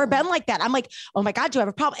 I've never been like that. I'm like, oh my God, do I have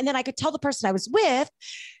a problem? And then I could tell the person I was with,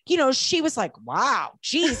 you know, she was like, wow,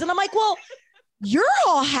 geez. And I'm like, well, you're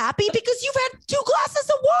all happy because you've had 2 glasses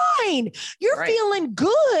of wine. You're feeling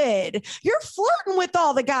good. You're flirting with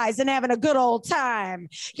all the guys and having a good old time,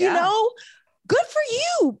 you know? Good for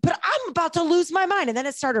you, but I'm about to lose my mind. And then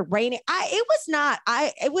it started raining. It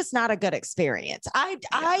was not a good experience.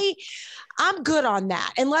 I'm good on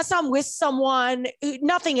that. Unless I'm with someone,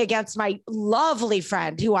 nothing against my lovely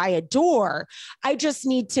friend who I adore. I just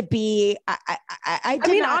need to be, I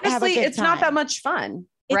mean, honestly, it's not that much fun.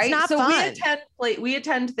 Right. It's not fun. We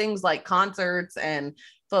attend things like concerts and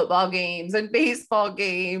football games and baseball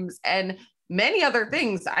games and many other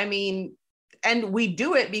things. I mean, and we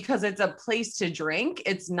do it because it's a place to drink.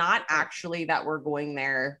 It's not actually that we're going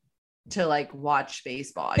there to like watch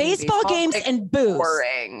baseball. Baseball games like and booze.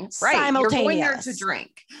 Boring. Right. You're going there to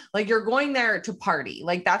drink. Like you're going there to party.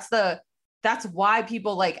 Like that's the that's why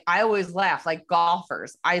people like, I always laugh, like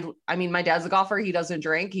golfers. I mean, my dad's a golfer. He doesn't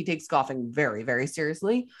drink. He takes golfing very, very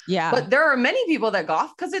seriously. Yeah. But there are many people that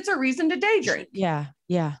golf because it's a reason to day drink. Yeah.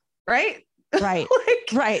 Yeah. Right. Right.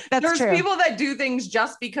 Right. There's true. People that do things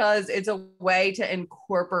just because it's a way to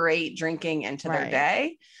incorporate drinking into their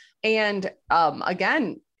day. And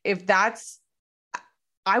again, if that's,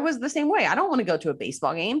 I was the same way. I don't want to go to a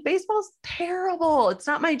baseball game. Baseball's terrible. It's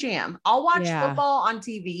not my jam. I'll watch football on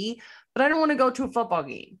TV, but I don't want to go to a football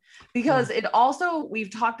game because it also,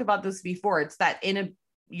 we've talked about this before. It's that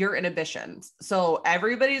your inhibitions. So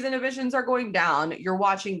everybody's inhibitions are going down. You're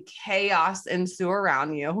watching chaos ensue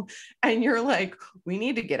around you. And you're like, we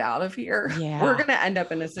need to get out of here. Yeah. We're going to end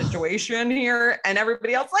up in a situation here. And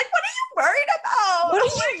everybody else like, what are you worried about? What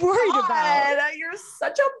are you worried about? You're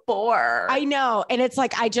such a bore. I know. And it's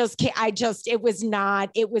like, it was not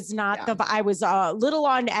I was a little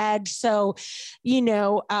on edge. So,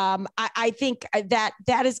 I think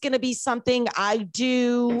that is going to be something I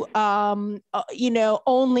do,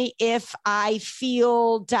 only if I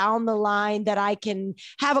feel down the line that I can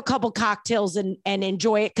have a couple cocktails and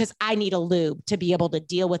enjoy it. Cause I need a lube to be able to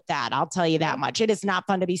deal with that. I'll tell you that much. It is not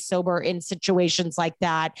fun to be sober in situations like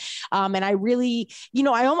that. And I really,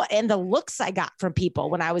 and the looks I got from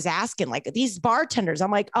people when I was asking, like these bartenders,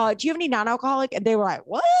 I'm like, do you have any non-alcoholic? And they were like,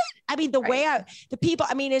 what? I mean,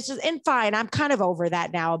 it's just, and fine. I'm kind of over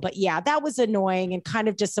that now, but yeah, that was annoying and kind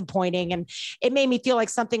of disappointing. And it made me feel like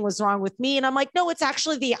something was wrong with me. And I'm like, no, it's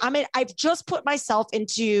actually I've just put myself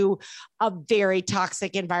into a very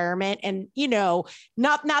toxic environment. And,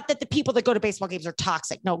 not that the people that go to baseball games are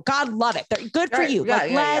toxic. No, God love it. They're good for you.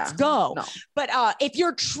 Let's go. No. But if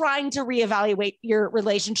you're trying to reevaluate your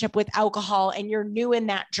relationship with alcohol and you're new in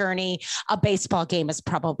that journey, a baseball game is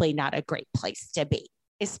probably not a great place to be,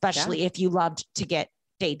 especially if you loved to get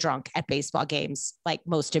day drunk at baseball games like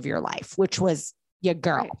most of your life, which was your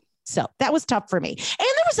girl. Right. So that was tough for me. And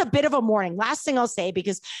there was a bit of a morning. Last thing I'll say,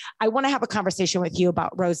 because I want to have a conversation with you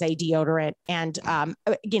about Rosé deodorant. And,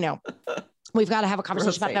 we've got to have a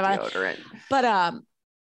conversation about that. Deodorant. But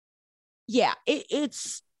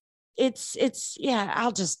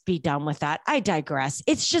I'll just be done with that. I digress.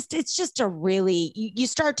 It's just a really, you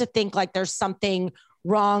start to think like there's something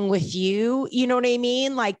wrong with you. You know what I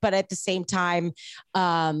mean? Like, but at the same time,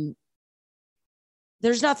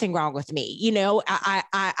 there's nothing wrong with me.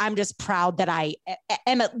 I'm just proud that I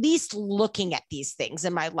am at least looking at these things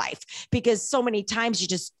in my life, because so many times you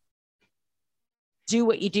just do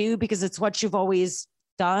what you do because it's what you've always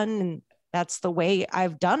done. And that's the way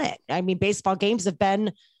I've done it. I mean, baseball games have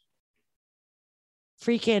been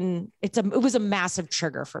freaking, it was a massive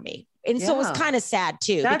trigger for me. And so it was kind of sad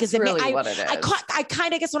too, because really what it is. I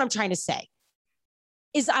kind of guess what I'm trying to say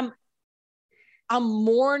is I'm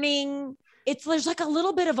mourning. There's like a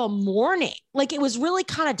little bit of a mourning. Like it was really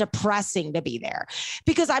kind of depressing to be there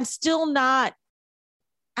because I'm still not,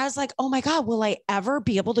 I was like, oh my God, will I ever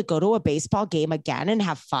be able to go to a baseball game again and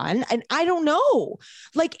have fun? And I don't know,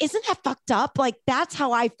 like, isn't that fucked up? Like, that's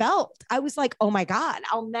how I felt. I was like, oh my God,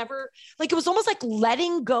 I'll never, like, it was almost like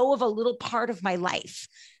letting go of a little part of my life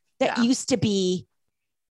that used to be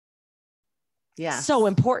so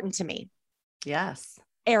important to me. Yes.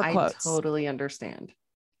 Air quotes. I totally understand.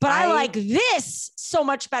 But I like this so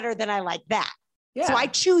much better than I like that. Yeah. So I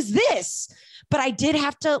choose this, but I did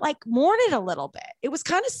have to like mourn it a little bit. It was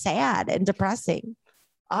kind of sad and depressing.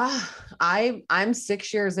 I'm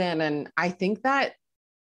 6 years in, and I think that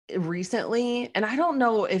recently, and I don't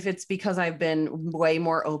know if it's because I've been way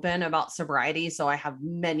more open about sobriety, so I have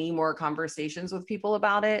many more conversations with people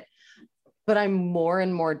about it, but I'm more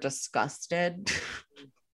and more disgusted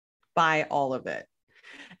by all of it.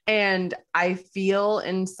 And I feel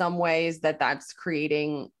in some ways that that's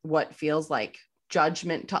creating what feels like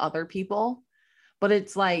judgment to other people. But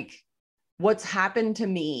it's like, what's happened to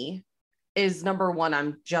me is, number one,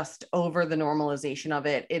 I'm just over the normalization of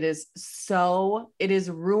it. It is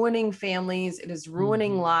ruining families. It is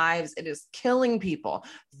ruining lives. It is killing people.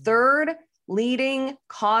 Third leading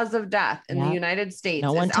cause of death in the United States.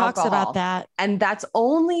 No one talks about that. And that's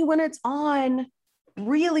only when it's on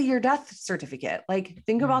really your death certificate. Like,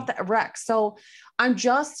 think about the wreck. So I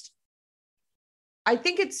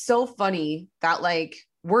think it's so funny that like,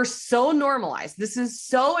 we're so normalized. This is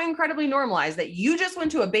so incredibly normalized that you just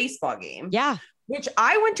went to a baseball game. Yeah. Which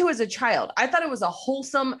I went to as a child. I thought it was a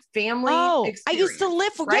wholesome family experience. I used to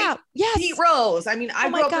live for, yes. Pete Rose. I mean, I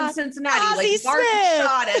grew up in Cincinnati, Ozzie like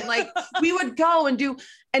Shot, and like we would go and do,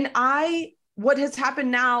 and what has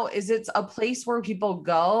happened now is it's a place where people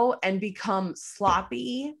go and become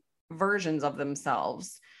sloppy versions of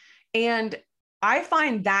themselves. And I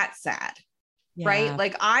find that sad. right?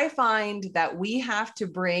 Like I find that we have to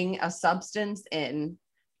bring a substance in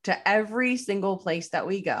to every single place that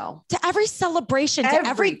we go, to every celebration, to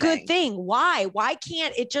every good thing. Why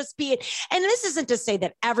can't it just be? And this isn't to say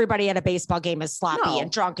that everybody at a baseball game is sloppy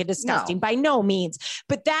and drunk and disgusting, by no means,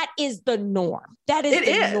 but that is the norm. That is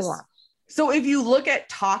the norm. So if you look at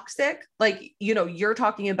toxic, like, you know, you're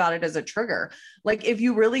talking about it as a trigger. Like if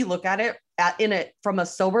you really look at it from a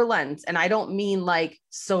sober lens, and I don't mean like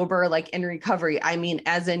sober, like in recovery, I mean,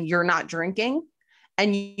 as in you're not drinking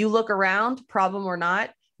and you look around, problem or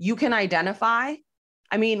not, you can identify.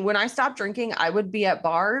 I mean, when I stopped drinking, I would be at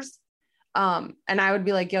bars and I would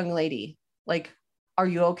be like, young lady, like, are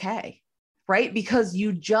you okay? Right? Because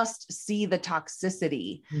you just see the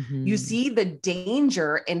toxicity. You see the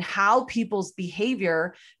danger in how people's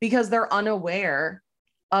behavior, because they're unaware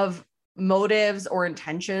of motives or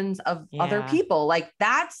intentions of other people. Like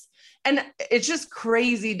and it's just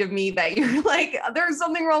crazy to me that you're like, there's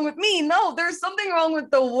something wrong with me. No, there's something wrong with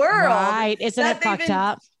the world. Right. Isn't it fucked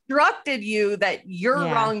up? Instructed you that you're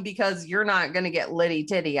wrong because you're not going to get litty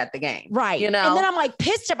titty at the game. Right. You know? And then I'm like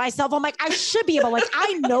pissed at myself. I'm like, I should be able, like,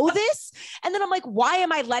 I know this. And then I'm like, why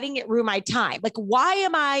am I letting it ruin my time? Like, why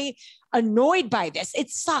am I annoyed by this? It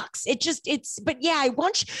sucks. But yeah, I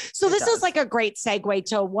want you. So this is like a great segue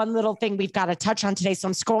to one little thing we've got to touch on today. So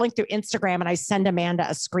I'm scrolling through Instagram and I send Amanda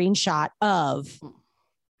a screenshot of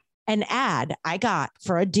an ad I got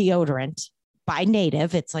for a deodorant by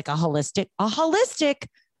Native. It's like a holistic,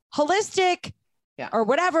 or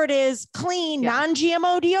whatever it is, clean,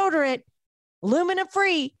 non-GMO deodorant, aluminum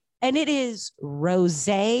free. And it is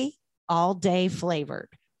rosé all day flavored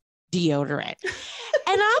deodorant.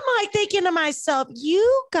 And I'm like thinking to myself,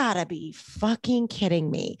 you gotta be fucking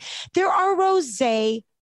kidding me. There are rosé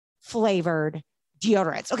flavored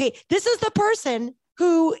deodorants. Okay. This is the person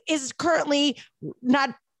who is currently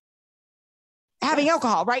not having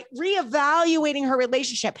alcohol, right? Reevaluating her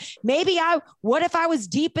relationship. What if I was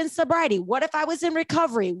deep in sobriety? What if I was in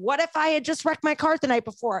recovery? What if I had just wrecked my car the night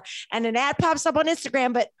before and an ad pops up on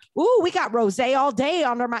Instagram, but we got rosé all day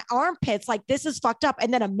under my armpits. Like, this is fucked up.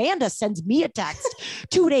 And then Amanda sends me a text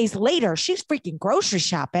 2 days later. She's freaking grocery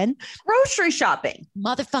shopping.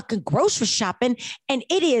 Motherfucking grocery shopping. And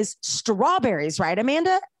it is strawberries, right,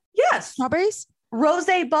 Amanda? Yes. Strawberries?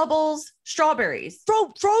 Rosé bubbles, strawberries.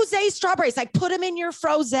 Rosé strawberries. Like, put them in your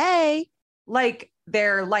frosé. Like,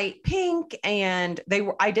 they're light pink, and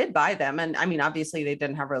I did buy them. And I mean, obviously they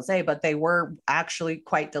didn't have rosé, but they were actually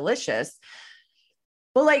quite delicious.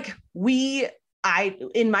 But like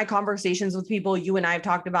in my conversations with people, you and I have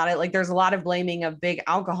talked about it. Like, there's a lot of blaming of big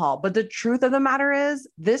alcohol, but the truth of the matter is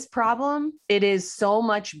this problem, it is so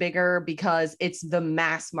much bigger because it's the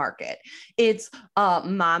mass market. It's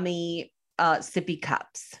mommy sippy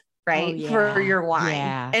cups, right? For your wine.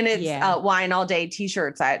 And it's wine all day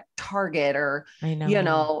t-shirts at Target or,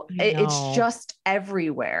 it's just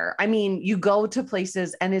everywhere. I mean, you go to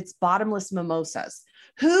places and it's bottomless mimosas.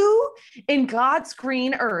 Who in God's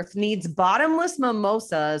green earth needs bottomless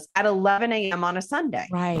mimosas at 11 a.m. on a Sunday?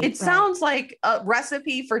 Right. It sounds like a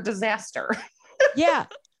recipe for disaster. Yeah.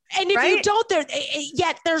 And if you don't,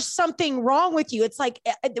 yet there's something wrong with you. It's like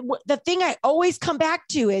the thing I always come back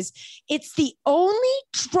to is it's the only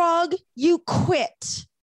drug you quit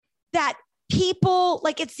that people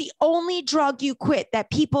like. It's the only drug you quit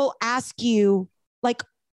that people ask you, like,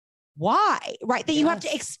 why, right? That you have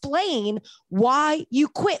to explain why you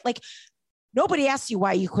quit. Like, nobody asks you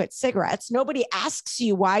why you quit cigarettes. Nobody asks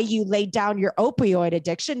you why you laid down your opioid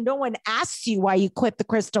addiction. No one asks you why you quit the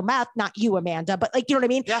crystal meth. Not you, Amanda, but like, you know what I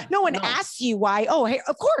mean? Yeah, no one asks you why. Oh, hey,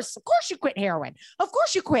 of course you quit heroin. Of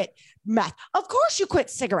course you quit meth. Of course you quit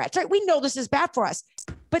cigarettes, right? We know this is bad for us,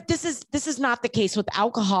 but this is not the case with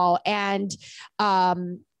alcohol. And,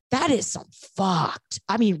 that is some fucked.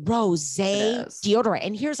 I mean, rosé deodorant.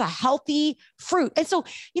 And here's a healthy fruit. And so,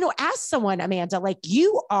 as someone, Amanda, like,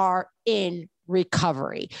 you are in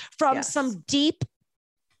recovery from some deep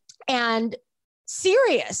and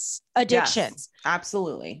serious addictions. Yes,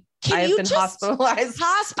 absolutely. I have been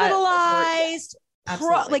hospitalized.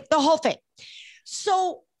 Like the whole thing.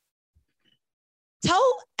 So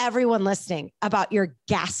tell everyone listening about your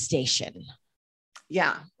gas station.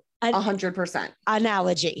 Yeah. 100%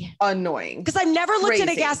 analogy. Annoying. Because I've never looked at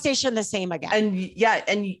a gas station the same again.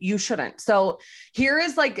 And you shouldn't. So here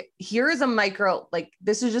is a micro, like,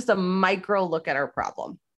 this is just a micro look at our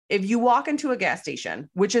problem. If you walk into a gas station,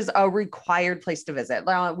 which is a required place to visit,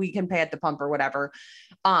 we can pay at the pump or whatever.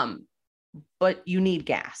 But you need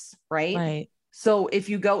gas, right? Right. So if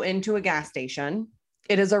you go into a gas station,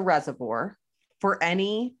 it is a reservoir for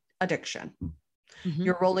any addiction. Mm-hmm.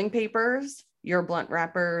 Your rolling papers, your blunt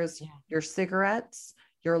wrappers, your cigarettes,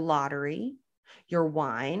 your lottery, your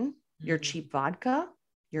wine, your cheap vodka,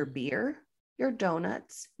 your beer, your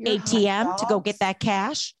donuts, your ATM to go get that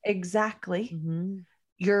cash. Exactly.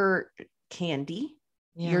 Your candy,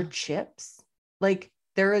 your chips. Like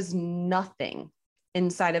there is nothing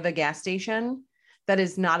inside of a gas station that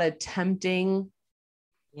is not a tempting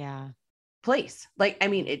place. Like, I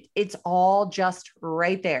mean, it's all just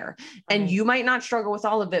right there. And you might not struggle with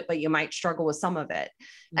all of it, but you might struggle with some of it.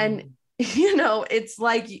 And, you know, it's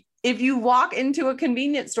like, if you walk into a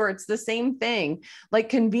convenience store, it's the same thing. Like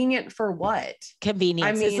convenient for what? Convenience.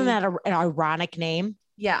 I mean, isn't that an ironic name?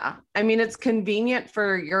 Yeah. I mean, it's convenient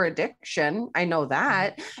for your addiction. I know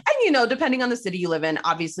that. And, you know, depending on the city you live in,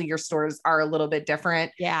 obviously your stores are a little bit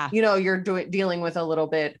different. Yeah. You know, you're dealing with a little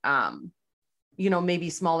bit, you know,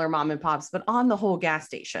 maybe smaller mom and pops, but on the whole gas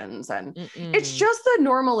stations. And it's just the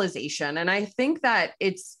normalization. And I think that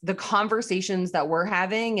it's the conversations that we're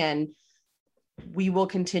having and we will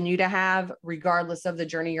continue to have regardless of the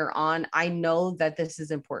journey you're on. I know that this is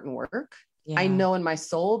important work. I know in my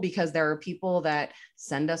soul, because there are people that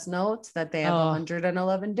send us notes that they have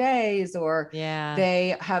 111 days or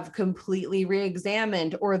they have completely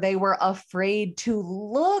re-examined or they were afraid to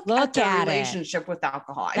look at their relationship with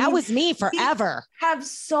alcohol. That was me forever. I have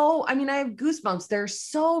goosebumps. There's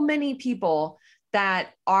so many people that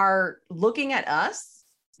are looking at us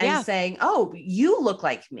and saying, oh, you look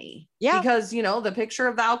like me. Because, you know, the picture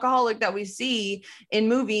of the alcoholic that we see in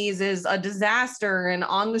movies is a disaster and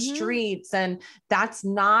on the streets. And that's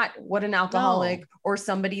not what an alcoholic or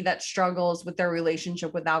somebody that struggles with their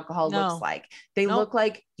relationship with alcohol looks like. They look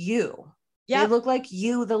like you. They look like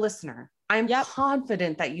you, the listener. I'm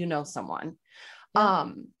confident that you know someone.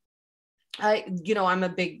 I'm a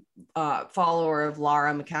big follower of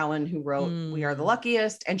Laura McCowan, who wrote We Are the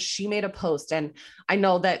Luckiest, and she made a post. And I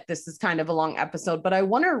know that this is kind of a long episode, but I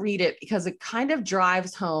want to read it because it kind of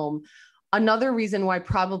drives home another reason why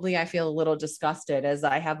probably I feel a little disgusted, as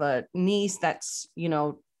I have a niece that's, you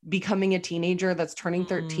know, becoming a teenager, that's turning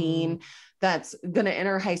 13, that's going to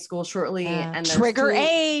enter high school shortly. And trigger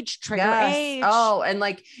age. Oh, and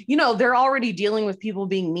like, you know, they're already dealing with people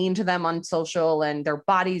being mean to them on social and their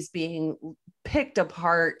bodies being picked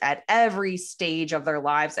apart at every stage of their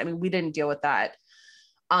lives. I mean, we didn't deal with that.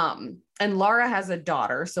 And Laura has a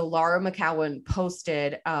daughter. So Laura McCowan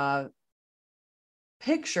posted a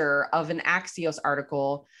picture of an Axios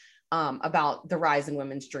article about the rise in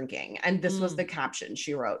women's drinking. And this was the caption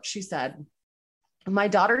she wrote. She said, "My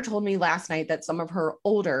daughter told me last night that some of her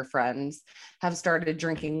older friends have started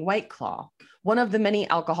drinking White Claw, one of the many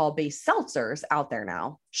alcohol-based seltzers out there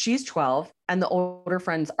now. She's 12 and the older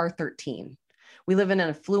friends are 13. We live in an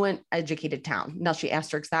affluent, educated town." Now she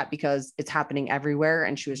asterisks that because it's happening everywhere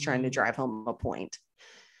and she was trying to drive home a point.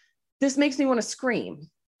 "This makes me want to scream.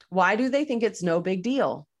 Why do they think it's no big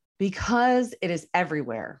deal? Because it is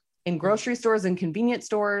everywhere. In grocery stores and convenience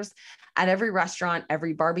stores, at every restaurant,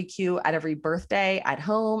 every barbecue, at every birthday, at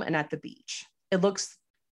home, and at the beach. It looks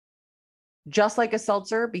just like a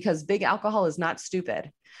seltzer because big alcohol is not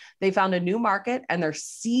stupid. They found a new market and they're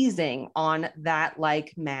seizing on that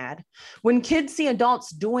like mad. When kids see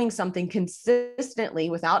adults doing something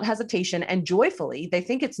consistently without hesitation and joyfully, they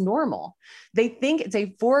think it's normal. They think it's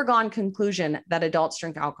a foregone conclusion that adults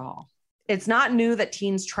drink alcohol. It's not new that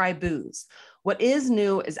teens try booze. What is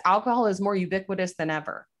new is alcohol is more ubiquitous than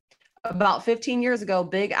ever. About 15 years ago,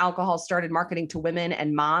 big alcohol started marketing to women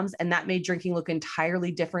and moms, and that made drinking look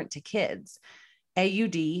entirely different to kids.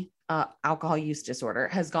 AUD, alcohol use disorder,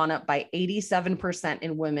 has gone up by 87%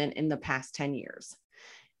 in women in the past 10 years.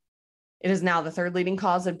 It is now the third leading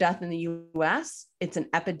cause of death in the US. It's an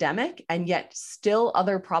epidemic, and yet still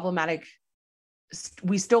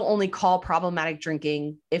we still only call problematic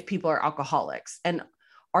drinking if people are alcoholics and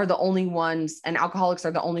alcoholics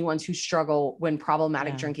are the only ones who struggle when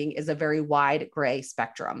problematic drinking is a very wide gray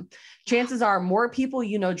spectrum. Chances are more people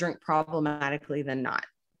you know drink problematically than not.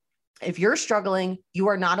 If you're struggling, you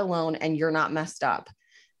are not alone and you're not messed up.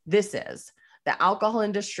 This is. The alcohol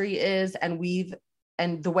industry is, and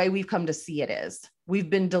the way we've come to see it is. We've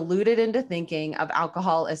been deluded into thinking of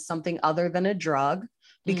alcohol as something other than a drug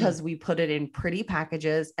because we put it in pretty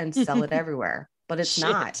packages and sell it everywhere, but it's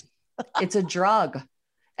not. It's a drug.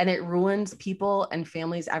 And it ruins people and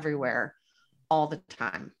families everywhere all the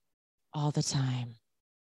time. All the time.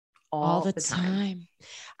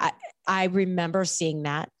 I remember seeing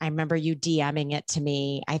that. I remember you DMing it to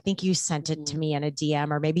me. I think you sent it to me in a DM,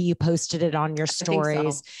 or maybe you posted it on your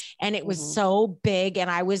stories, and it was so big. And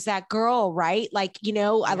I was that girl, right? Like,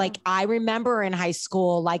 I remember in high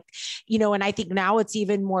school, and I think now it's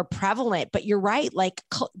even more prevalent, but you're right. Like,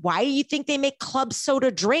 why do you think they make club soda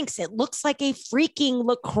drinks? It looks like a freaking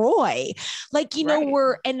LaCroix. Like,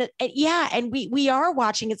 and we are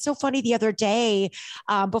watching. It's so funny. The other day,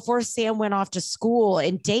 before Sam went off to school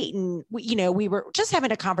in Dayton, we were just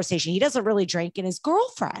having a conversation. He doesn't really drink, and his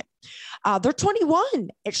girlfriend, they're 21,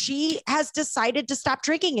 and she has decided to stop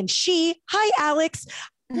drinking. And hi, Alex,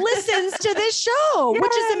 listens to this show,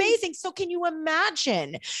 which is amazing. So can you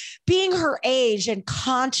imagine being her age and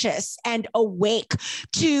conscious and awake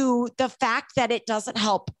to the fact that it doesn't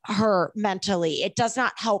help her mentally? It does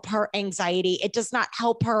not help her anxiety. It does not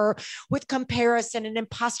help her with comparison and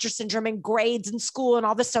imposter syndrome and grades in school and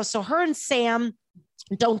all this stuff. So her and Sam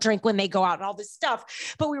don't drink when they go out and all this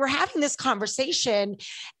stuff. But we were having this conversation,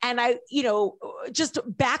 and I, just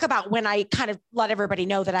back about when I kind of let everybody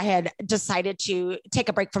know that I had decided to take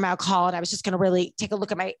a break from alcohol, and I was just going to really take a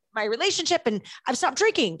look at my relationship, and I've stopped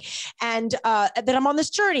drinking, and that I'm on this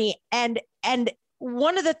journey. And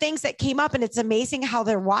one of the things that came up, and it's amazing how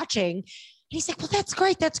they're watching, and he's like, well, that's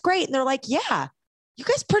great. That's great. And they're like, yeah, you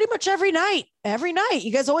guys pretty much every night,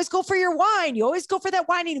 you guys always go for your wine. You always go for that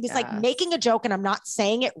wine. And he was like making a joke, and I'm not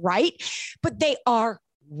saying it right, but they are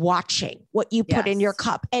watching what you put in your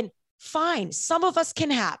cup. And fine, some of us can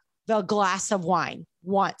have the glass of wine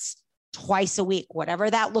once, twice a week, whatever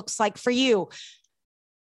that looks like for you,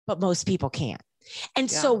 but most people can't. And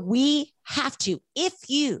so we have to, if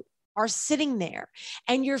you are sitting there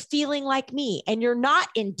and you're feeling like me and you're not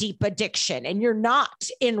in deep addiction and you're not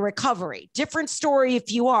in recovery, different story if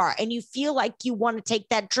you are, and you feel like you want to take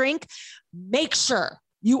that drink, make sure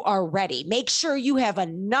you are ready. Make sure you have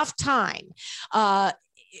enough time, that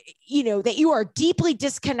you are deeply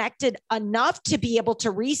disconnected enough to be able to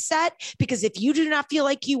reset, because if you do not feel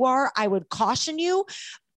like you are, I would caution you,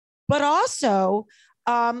 but also,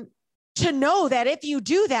 to know that if you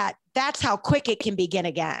do that, that's how quick it can begin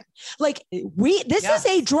again. Like this is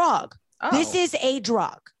a drug. Oh. This is a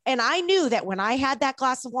drug. And I knew that when I had that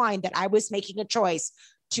glass of wine, that I was making a choice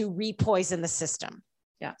to repoison the system.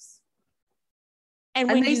 Yes. And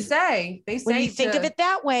when you think of it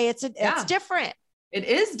that way, it's different. It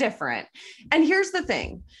is different. And here's the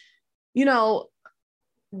thing,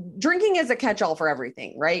 drinking is a catch-all for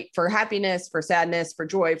everything, right? For happiness, for sadness, for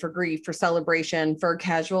joy, for grief, for celebration, for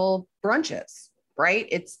casual brunches, right?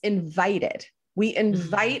 It's invited. We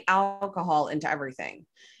invite alcohol into everything.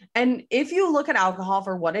 And if you look at alcohol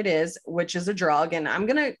for what it is, which is a drug, and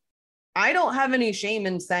I don't have any shame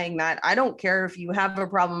in saying that. I don't care if you have a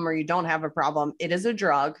problem or you don't have a problem. It is a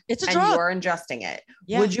drug. It's a drug. And you are ingesting it.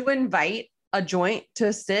 Yeah. Would you invite a joint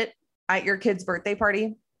to sit at your kid's birthday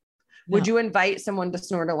party? No. Would you invite someone to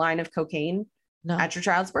snort a line of cocaine at your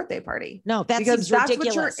child's birthday party? No, that's ridiculous.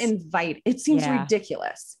 What you're inviting. It seems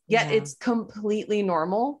ridiculous, yet it's completely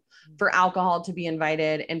normal for alcohol to be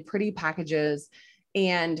invited in pretty packages.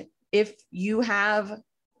 And if you have,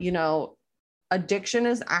 addiction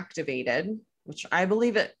is activated, which I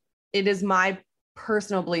believe it is my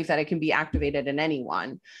personal belief that it can be activated in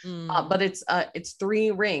anyone, but it's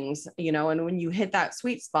three rings, and when you hit that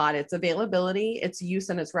sweet spot, it's availability, it's use,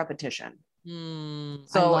 and it's repetition.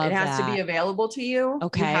 So it has to be available to you.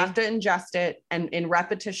 Okay. You have to ingest it, and in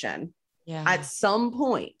repetition, at some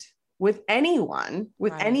point with anyone,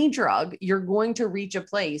 with any drug, you're going to reach a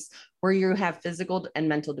place where you have physical and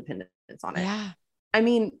mental dependence on it. Yeah. I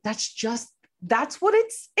mean, that's what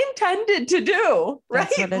it's intended to do,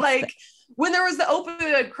 right? Like when there was the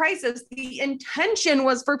opioid crisis, the intention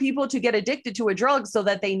was for people to get addicted to a drug so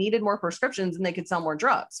that they needed more prescriptions and they could sell more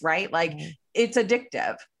drugs, right? Like it's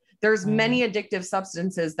addictive. There's many addictive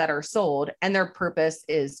substances that are sold, and their purpose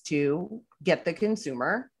is to get the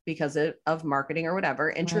consumer, because of marketing or whatever,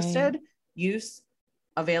 interested, use,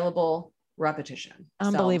 available, repetition.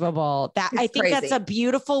 Unbelievable. So, I think that's a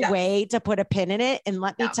beautiful way to put a pin in it. And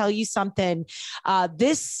let me tell you something.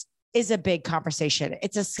 This is a big conversation.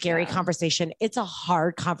 It's a scary conversation. It's a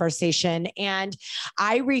hard conversation. And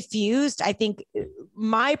I refused, I think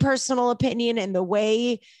my personal opinion, and the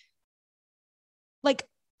way,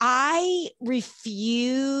 I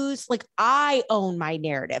refuse, I own my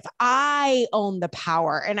narrative. I own the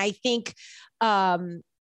power. And I think, and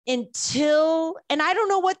I don't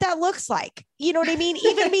know what that looks like. You know what I mean?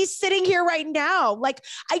 Even me sitting here right now,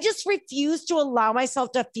 I just refuse to allow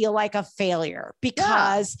myself to feel like a failure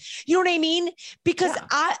because you know what I mean? Because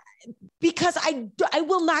I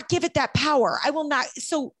will not give it that power. I will not.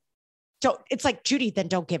 So it's like, Judy, then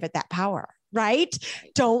don't give it that power, right?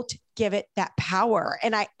 Don't give it that power.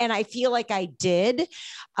 And I feel like I did.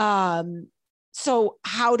 So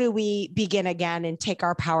how do we begin again and take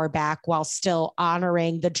our power back while still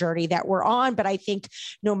honoring the journey that we're on? But I think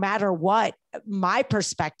no matter what, my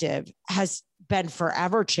perspective has been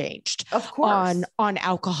forever changed, of course, on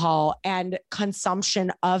alcohol and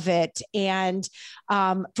consumption of it. And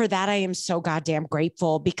for that, I am so goddamn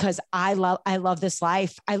grateful, because I love this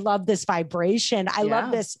life. I love this vibration. I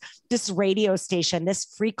love this radio station, this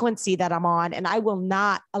frequency that I'm on, and I will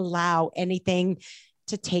not allow anything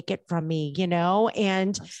to take it from me,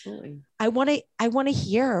 and absolutely. I want to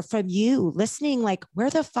hear from you listening. Like, where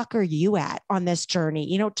the fuck are you at on this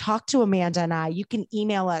journey? Talk to Amanda and I. You can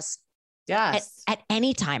email us at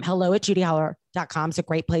any time. hello@judyholler.com is a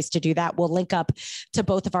great place to do that. We'll link up to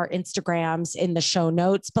both of our Instagrams in the show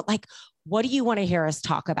notes, but like, what do you want to hear us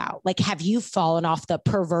talk about? Like, have you fallen off the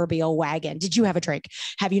proverbial wagon? Did you have a drink?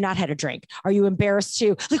 Have you not had a drink? Are you embarrassed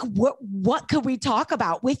to, like, what could we talk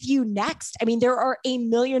about with you next? I mean, there are a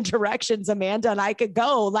million directions Amanda and I could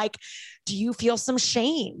go. Like, do you feel some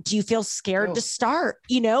shame? Do you feel scared to start?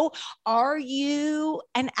 Are you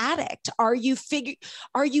an addict? Are you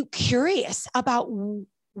curious about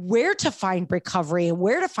where to find recovery and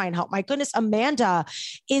where to find help? My goodness, Amanda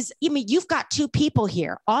you've got two people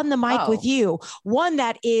here on the mic with you. One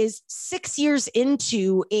that is 6 years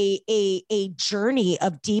into a journey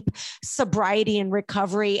of deep sobriety and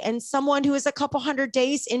recovery, and someone who is a couple hundred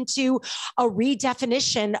days into a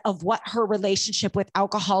redefinition of what her relationship with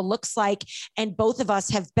alcohol looks like. And both of us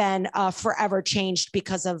have been forever changed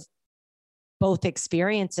because of both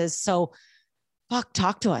experiences. So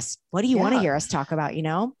talk to us. What do you want to hear us talk about,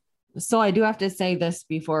 So I do have to say this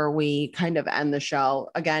before we kind of end the show.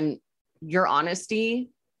 Again, your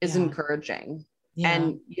honesty is encouraging. Yeah.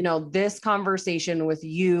 And, this conversation with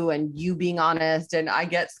you and you being honest, and I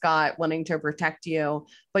get Scott wanting to protect you,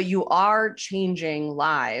 but you are changing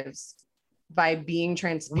lives by being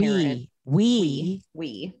transparent. We.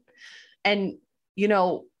 And,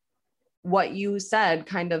 what you said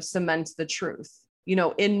kind of cements the truth,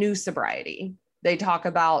 in new sobriety. They talk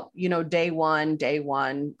about, day one.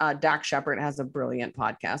 Dax Shepard has a brilliant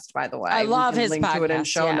podcast, by the way. I love his link podcast. To it in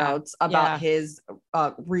show notes about his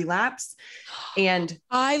relapse. And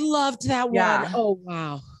I loved that one. Oh,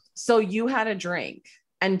 wow. So you had a drink.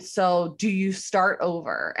 And so do you start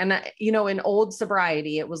over? And, in old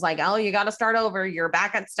sobriety, it was like, oh, you got to start over. You're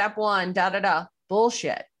back at step one,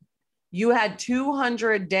 bullshit. You had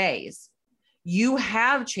 200 days. You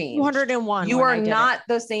have changed. 201. You are not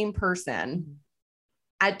the same person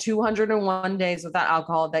at 201 days without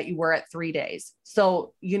alcohol that you were at 3 days.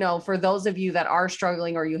 So, for those of you that are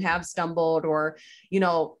struggling, or you have stumbled, or,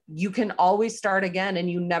 you can always start again,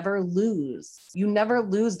 and you never lose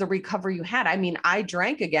the recovery you had. I mean, I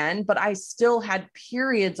drank again, but I still had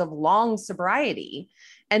periods of long sobriety,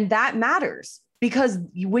 and that matters, because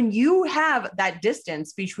when you have that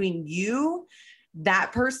distance between you,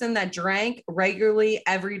 that person that drank regularly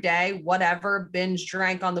every day, whatever, binge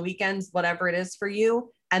drank on the weekends, whatever it is for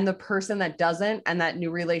you, and the person that doesn't, and that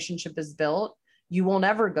new relationship is built, you will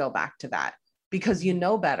never go back to that, because you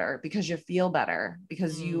know better, because you feel better,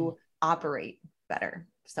 because you operate better.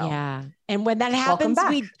 So yeah. And when that happens,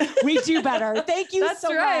 we do better. Thank you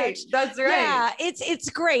so much. That's right. Yeah, it's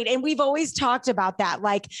great. And we've always talked about that.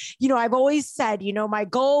 Like, I've always said, my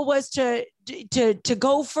goal was to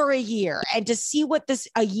go for a year and to see what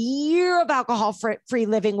a year of alcohol free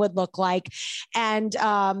living would look like. And,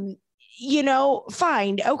 fine.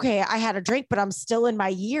 Okay. I had a drink, but I'm still in my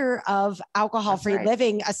year of alcohol free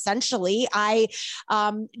living. Essentially, I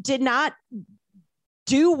did not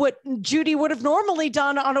do what Judy would have normally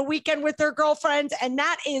done on a weekend with her girlfriends. And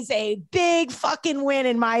that is a big fucking win,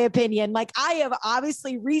 in my opinion. Like, I have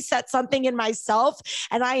obviously reset something in myself,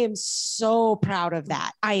 and I am so proud of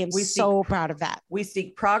that. Proud of that. We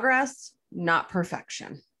seek progress, not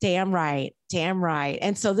perfection. Damn right.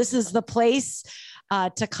 And so this is the place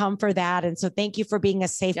to come for that. And so thank you for being a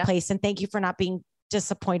safe place. And thank you for not being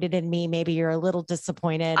disappointed in me. Maybe you're a little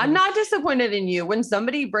disappointed. I'm not disappointed in you. When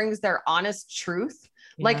somebody brings their honest truth,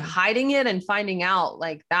 like hiding it and finding out,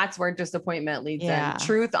 like that's where disappointment leads in.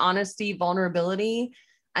 Truth, honesty, vulnerability.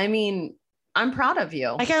 I mean, I'm proud of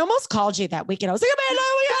you. Like, I almost called you that weekend. I was like, Amanda,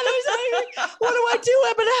 what do I do?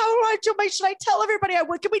 Amanda, how do I do? Should I tell everybody?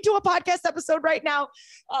 Can we do a podcast episode right now?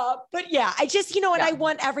 But yeah, I just, and I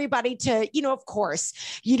want everybody to, of course,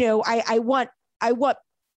 I want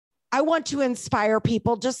to inspire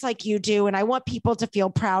people just like you do. And I want people to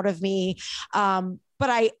feel proud of me.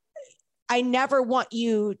 But I never want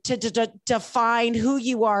you to define who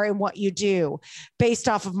you are and what you do based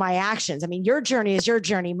off of my actions. I mean, your journey is your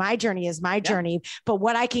journey. My journey is my journey. But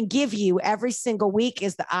what I can give you every single week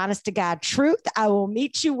is the honest to God truth. I will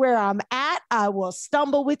meet you where I'm at. I will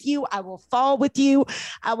stumble with you. I will fall with you.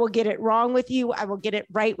 I will get it wrong with you. I will get it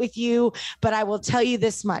right with you. But I will tell you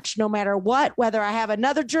this much, no matter what, whether I have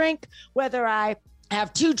another drink, whether I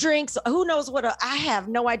have 2 drinks, who knows I have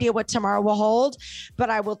no idea what tomorrow will hold, but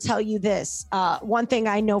I will tell you this. One thing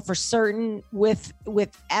I know for certain with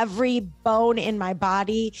every bone in my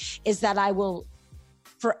body is that I will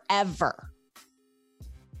forever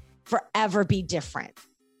be different.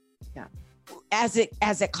 Yeah. As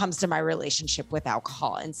it comes to my relationship with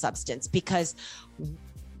alcohol and substance, because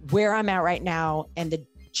where I'm at right now and the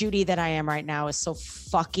Judy that I am right now is so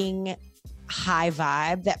fucking high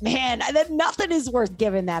vibe that, man, that nothing is worth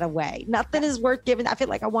giving that away. Nothing is worth giving. I feel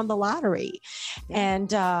like I won the lottery.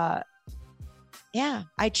 And I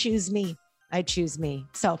choose me.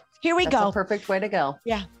 So here we go. A perfect way to go.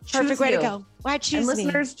 Yeah. Perfect way to go. Why choose me?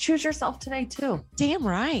 Listeners, choose yourself today too. Damn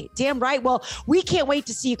right. Well, we can't wait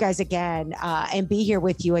to see you guys again and be here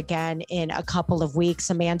with you again in a couple of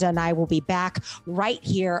weeks. Amanda and I will be back right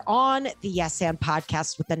here on the Yes And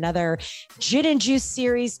podcast with another Gin and Juice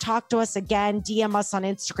series. Talk to us again. DM us on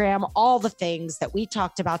Instagram. All the things that we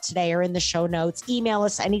talked about today are in the show notes. Email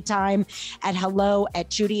us anytime at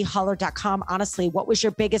hello@judyholler.com. Honestly, what was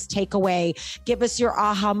your biggest takeaway? Give us your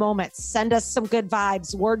aha moments. Send us some good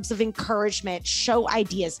vibes, words of encouragement, show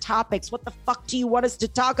ideas, topics. What the fuck do you want us to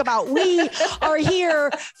talk about? We are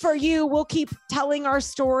here for you. We'll keep telling our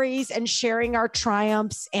stories and sharing our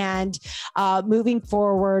triumphs and moving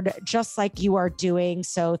forward just like you are doing.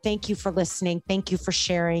 So thank you for listening. Thank you for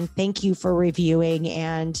sharing. Thank you for reviewing.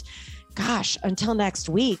 And gosh, until next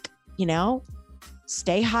week,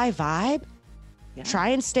 stay high vibe, try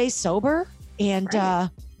and stay sober. And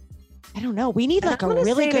I don't know, we need like a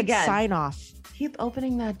really good sign off. Keep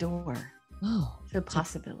opening that door. Oh, to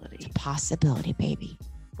possibility. To possibility, baby.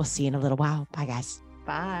 We'll see you in a little while. Bye, guys.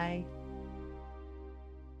 Bye.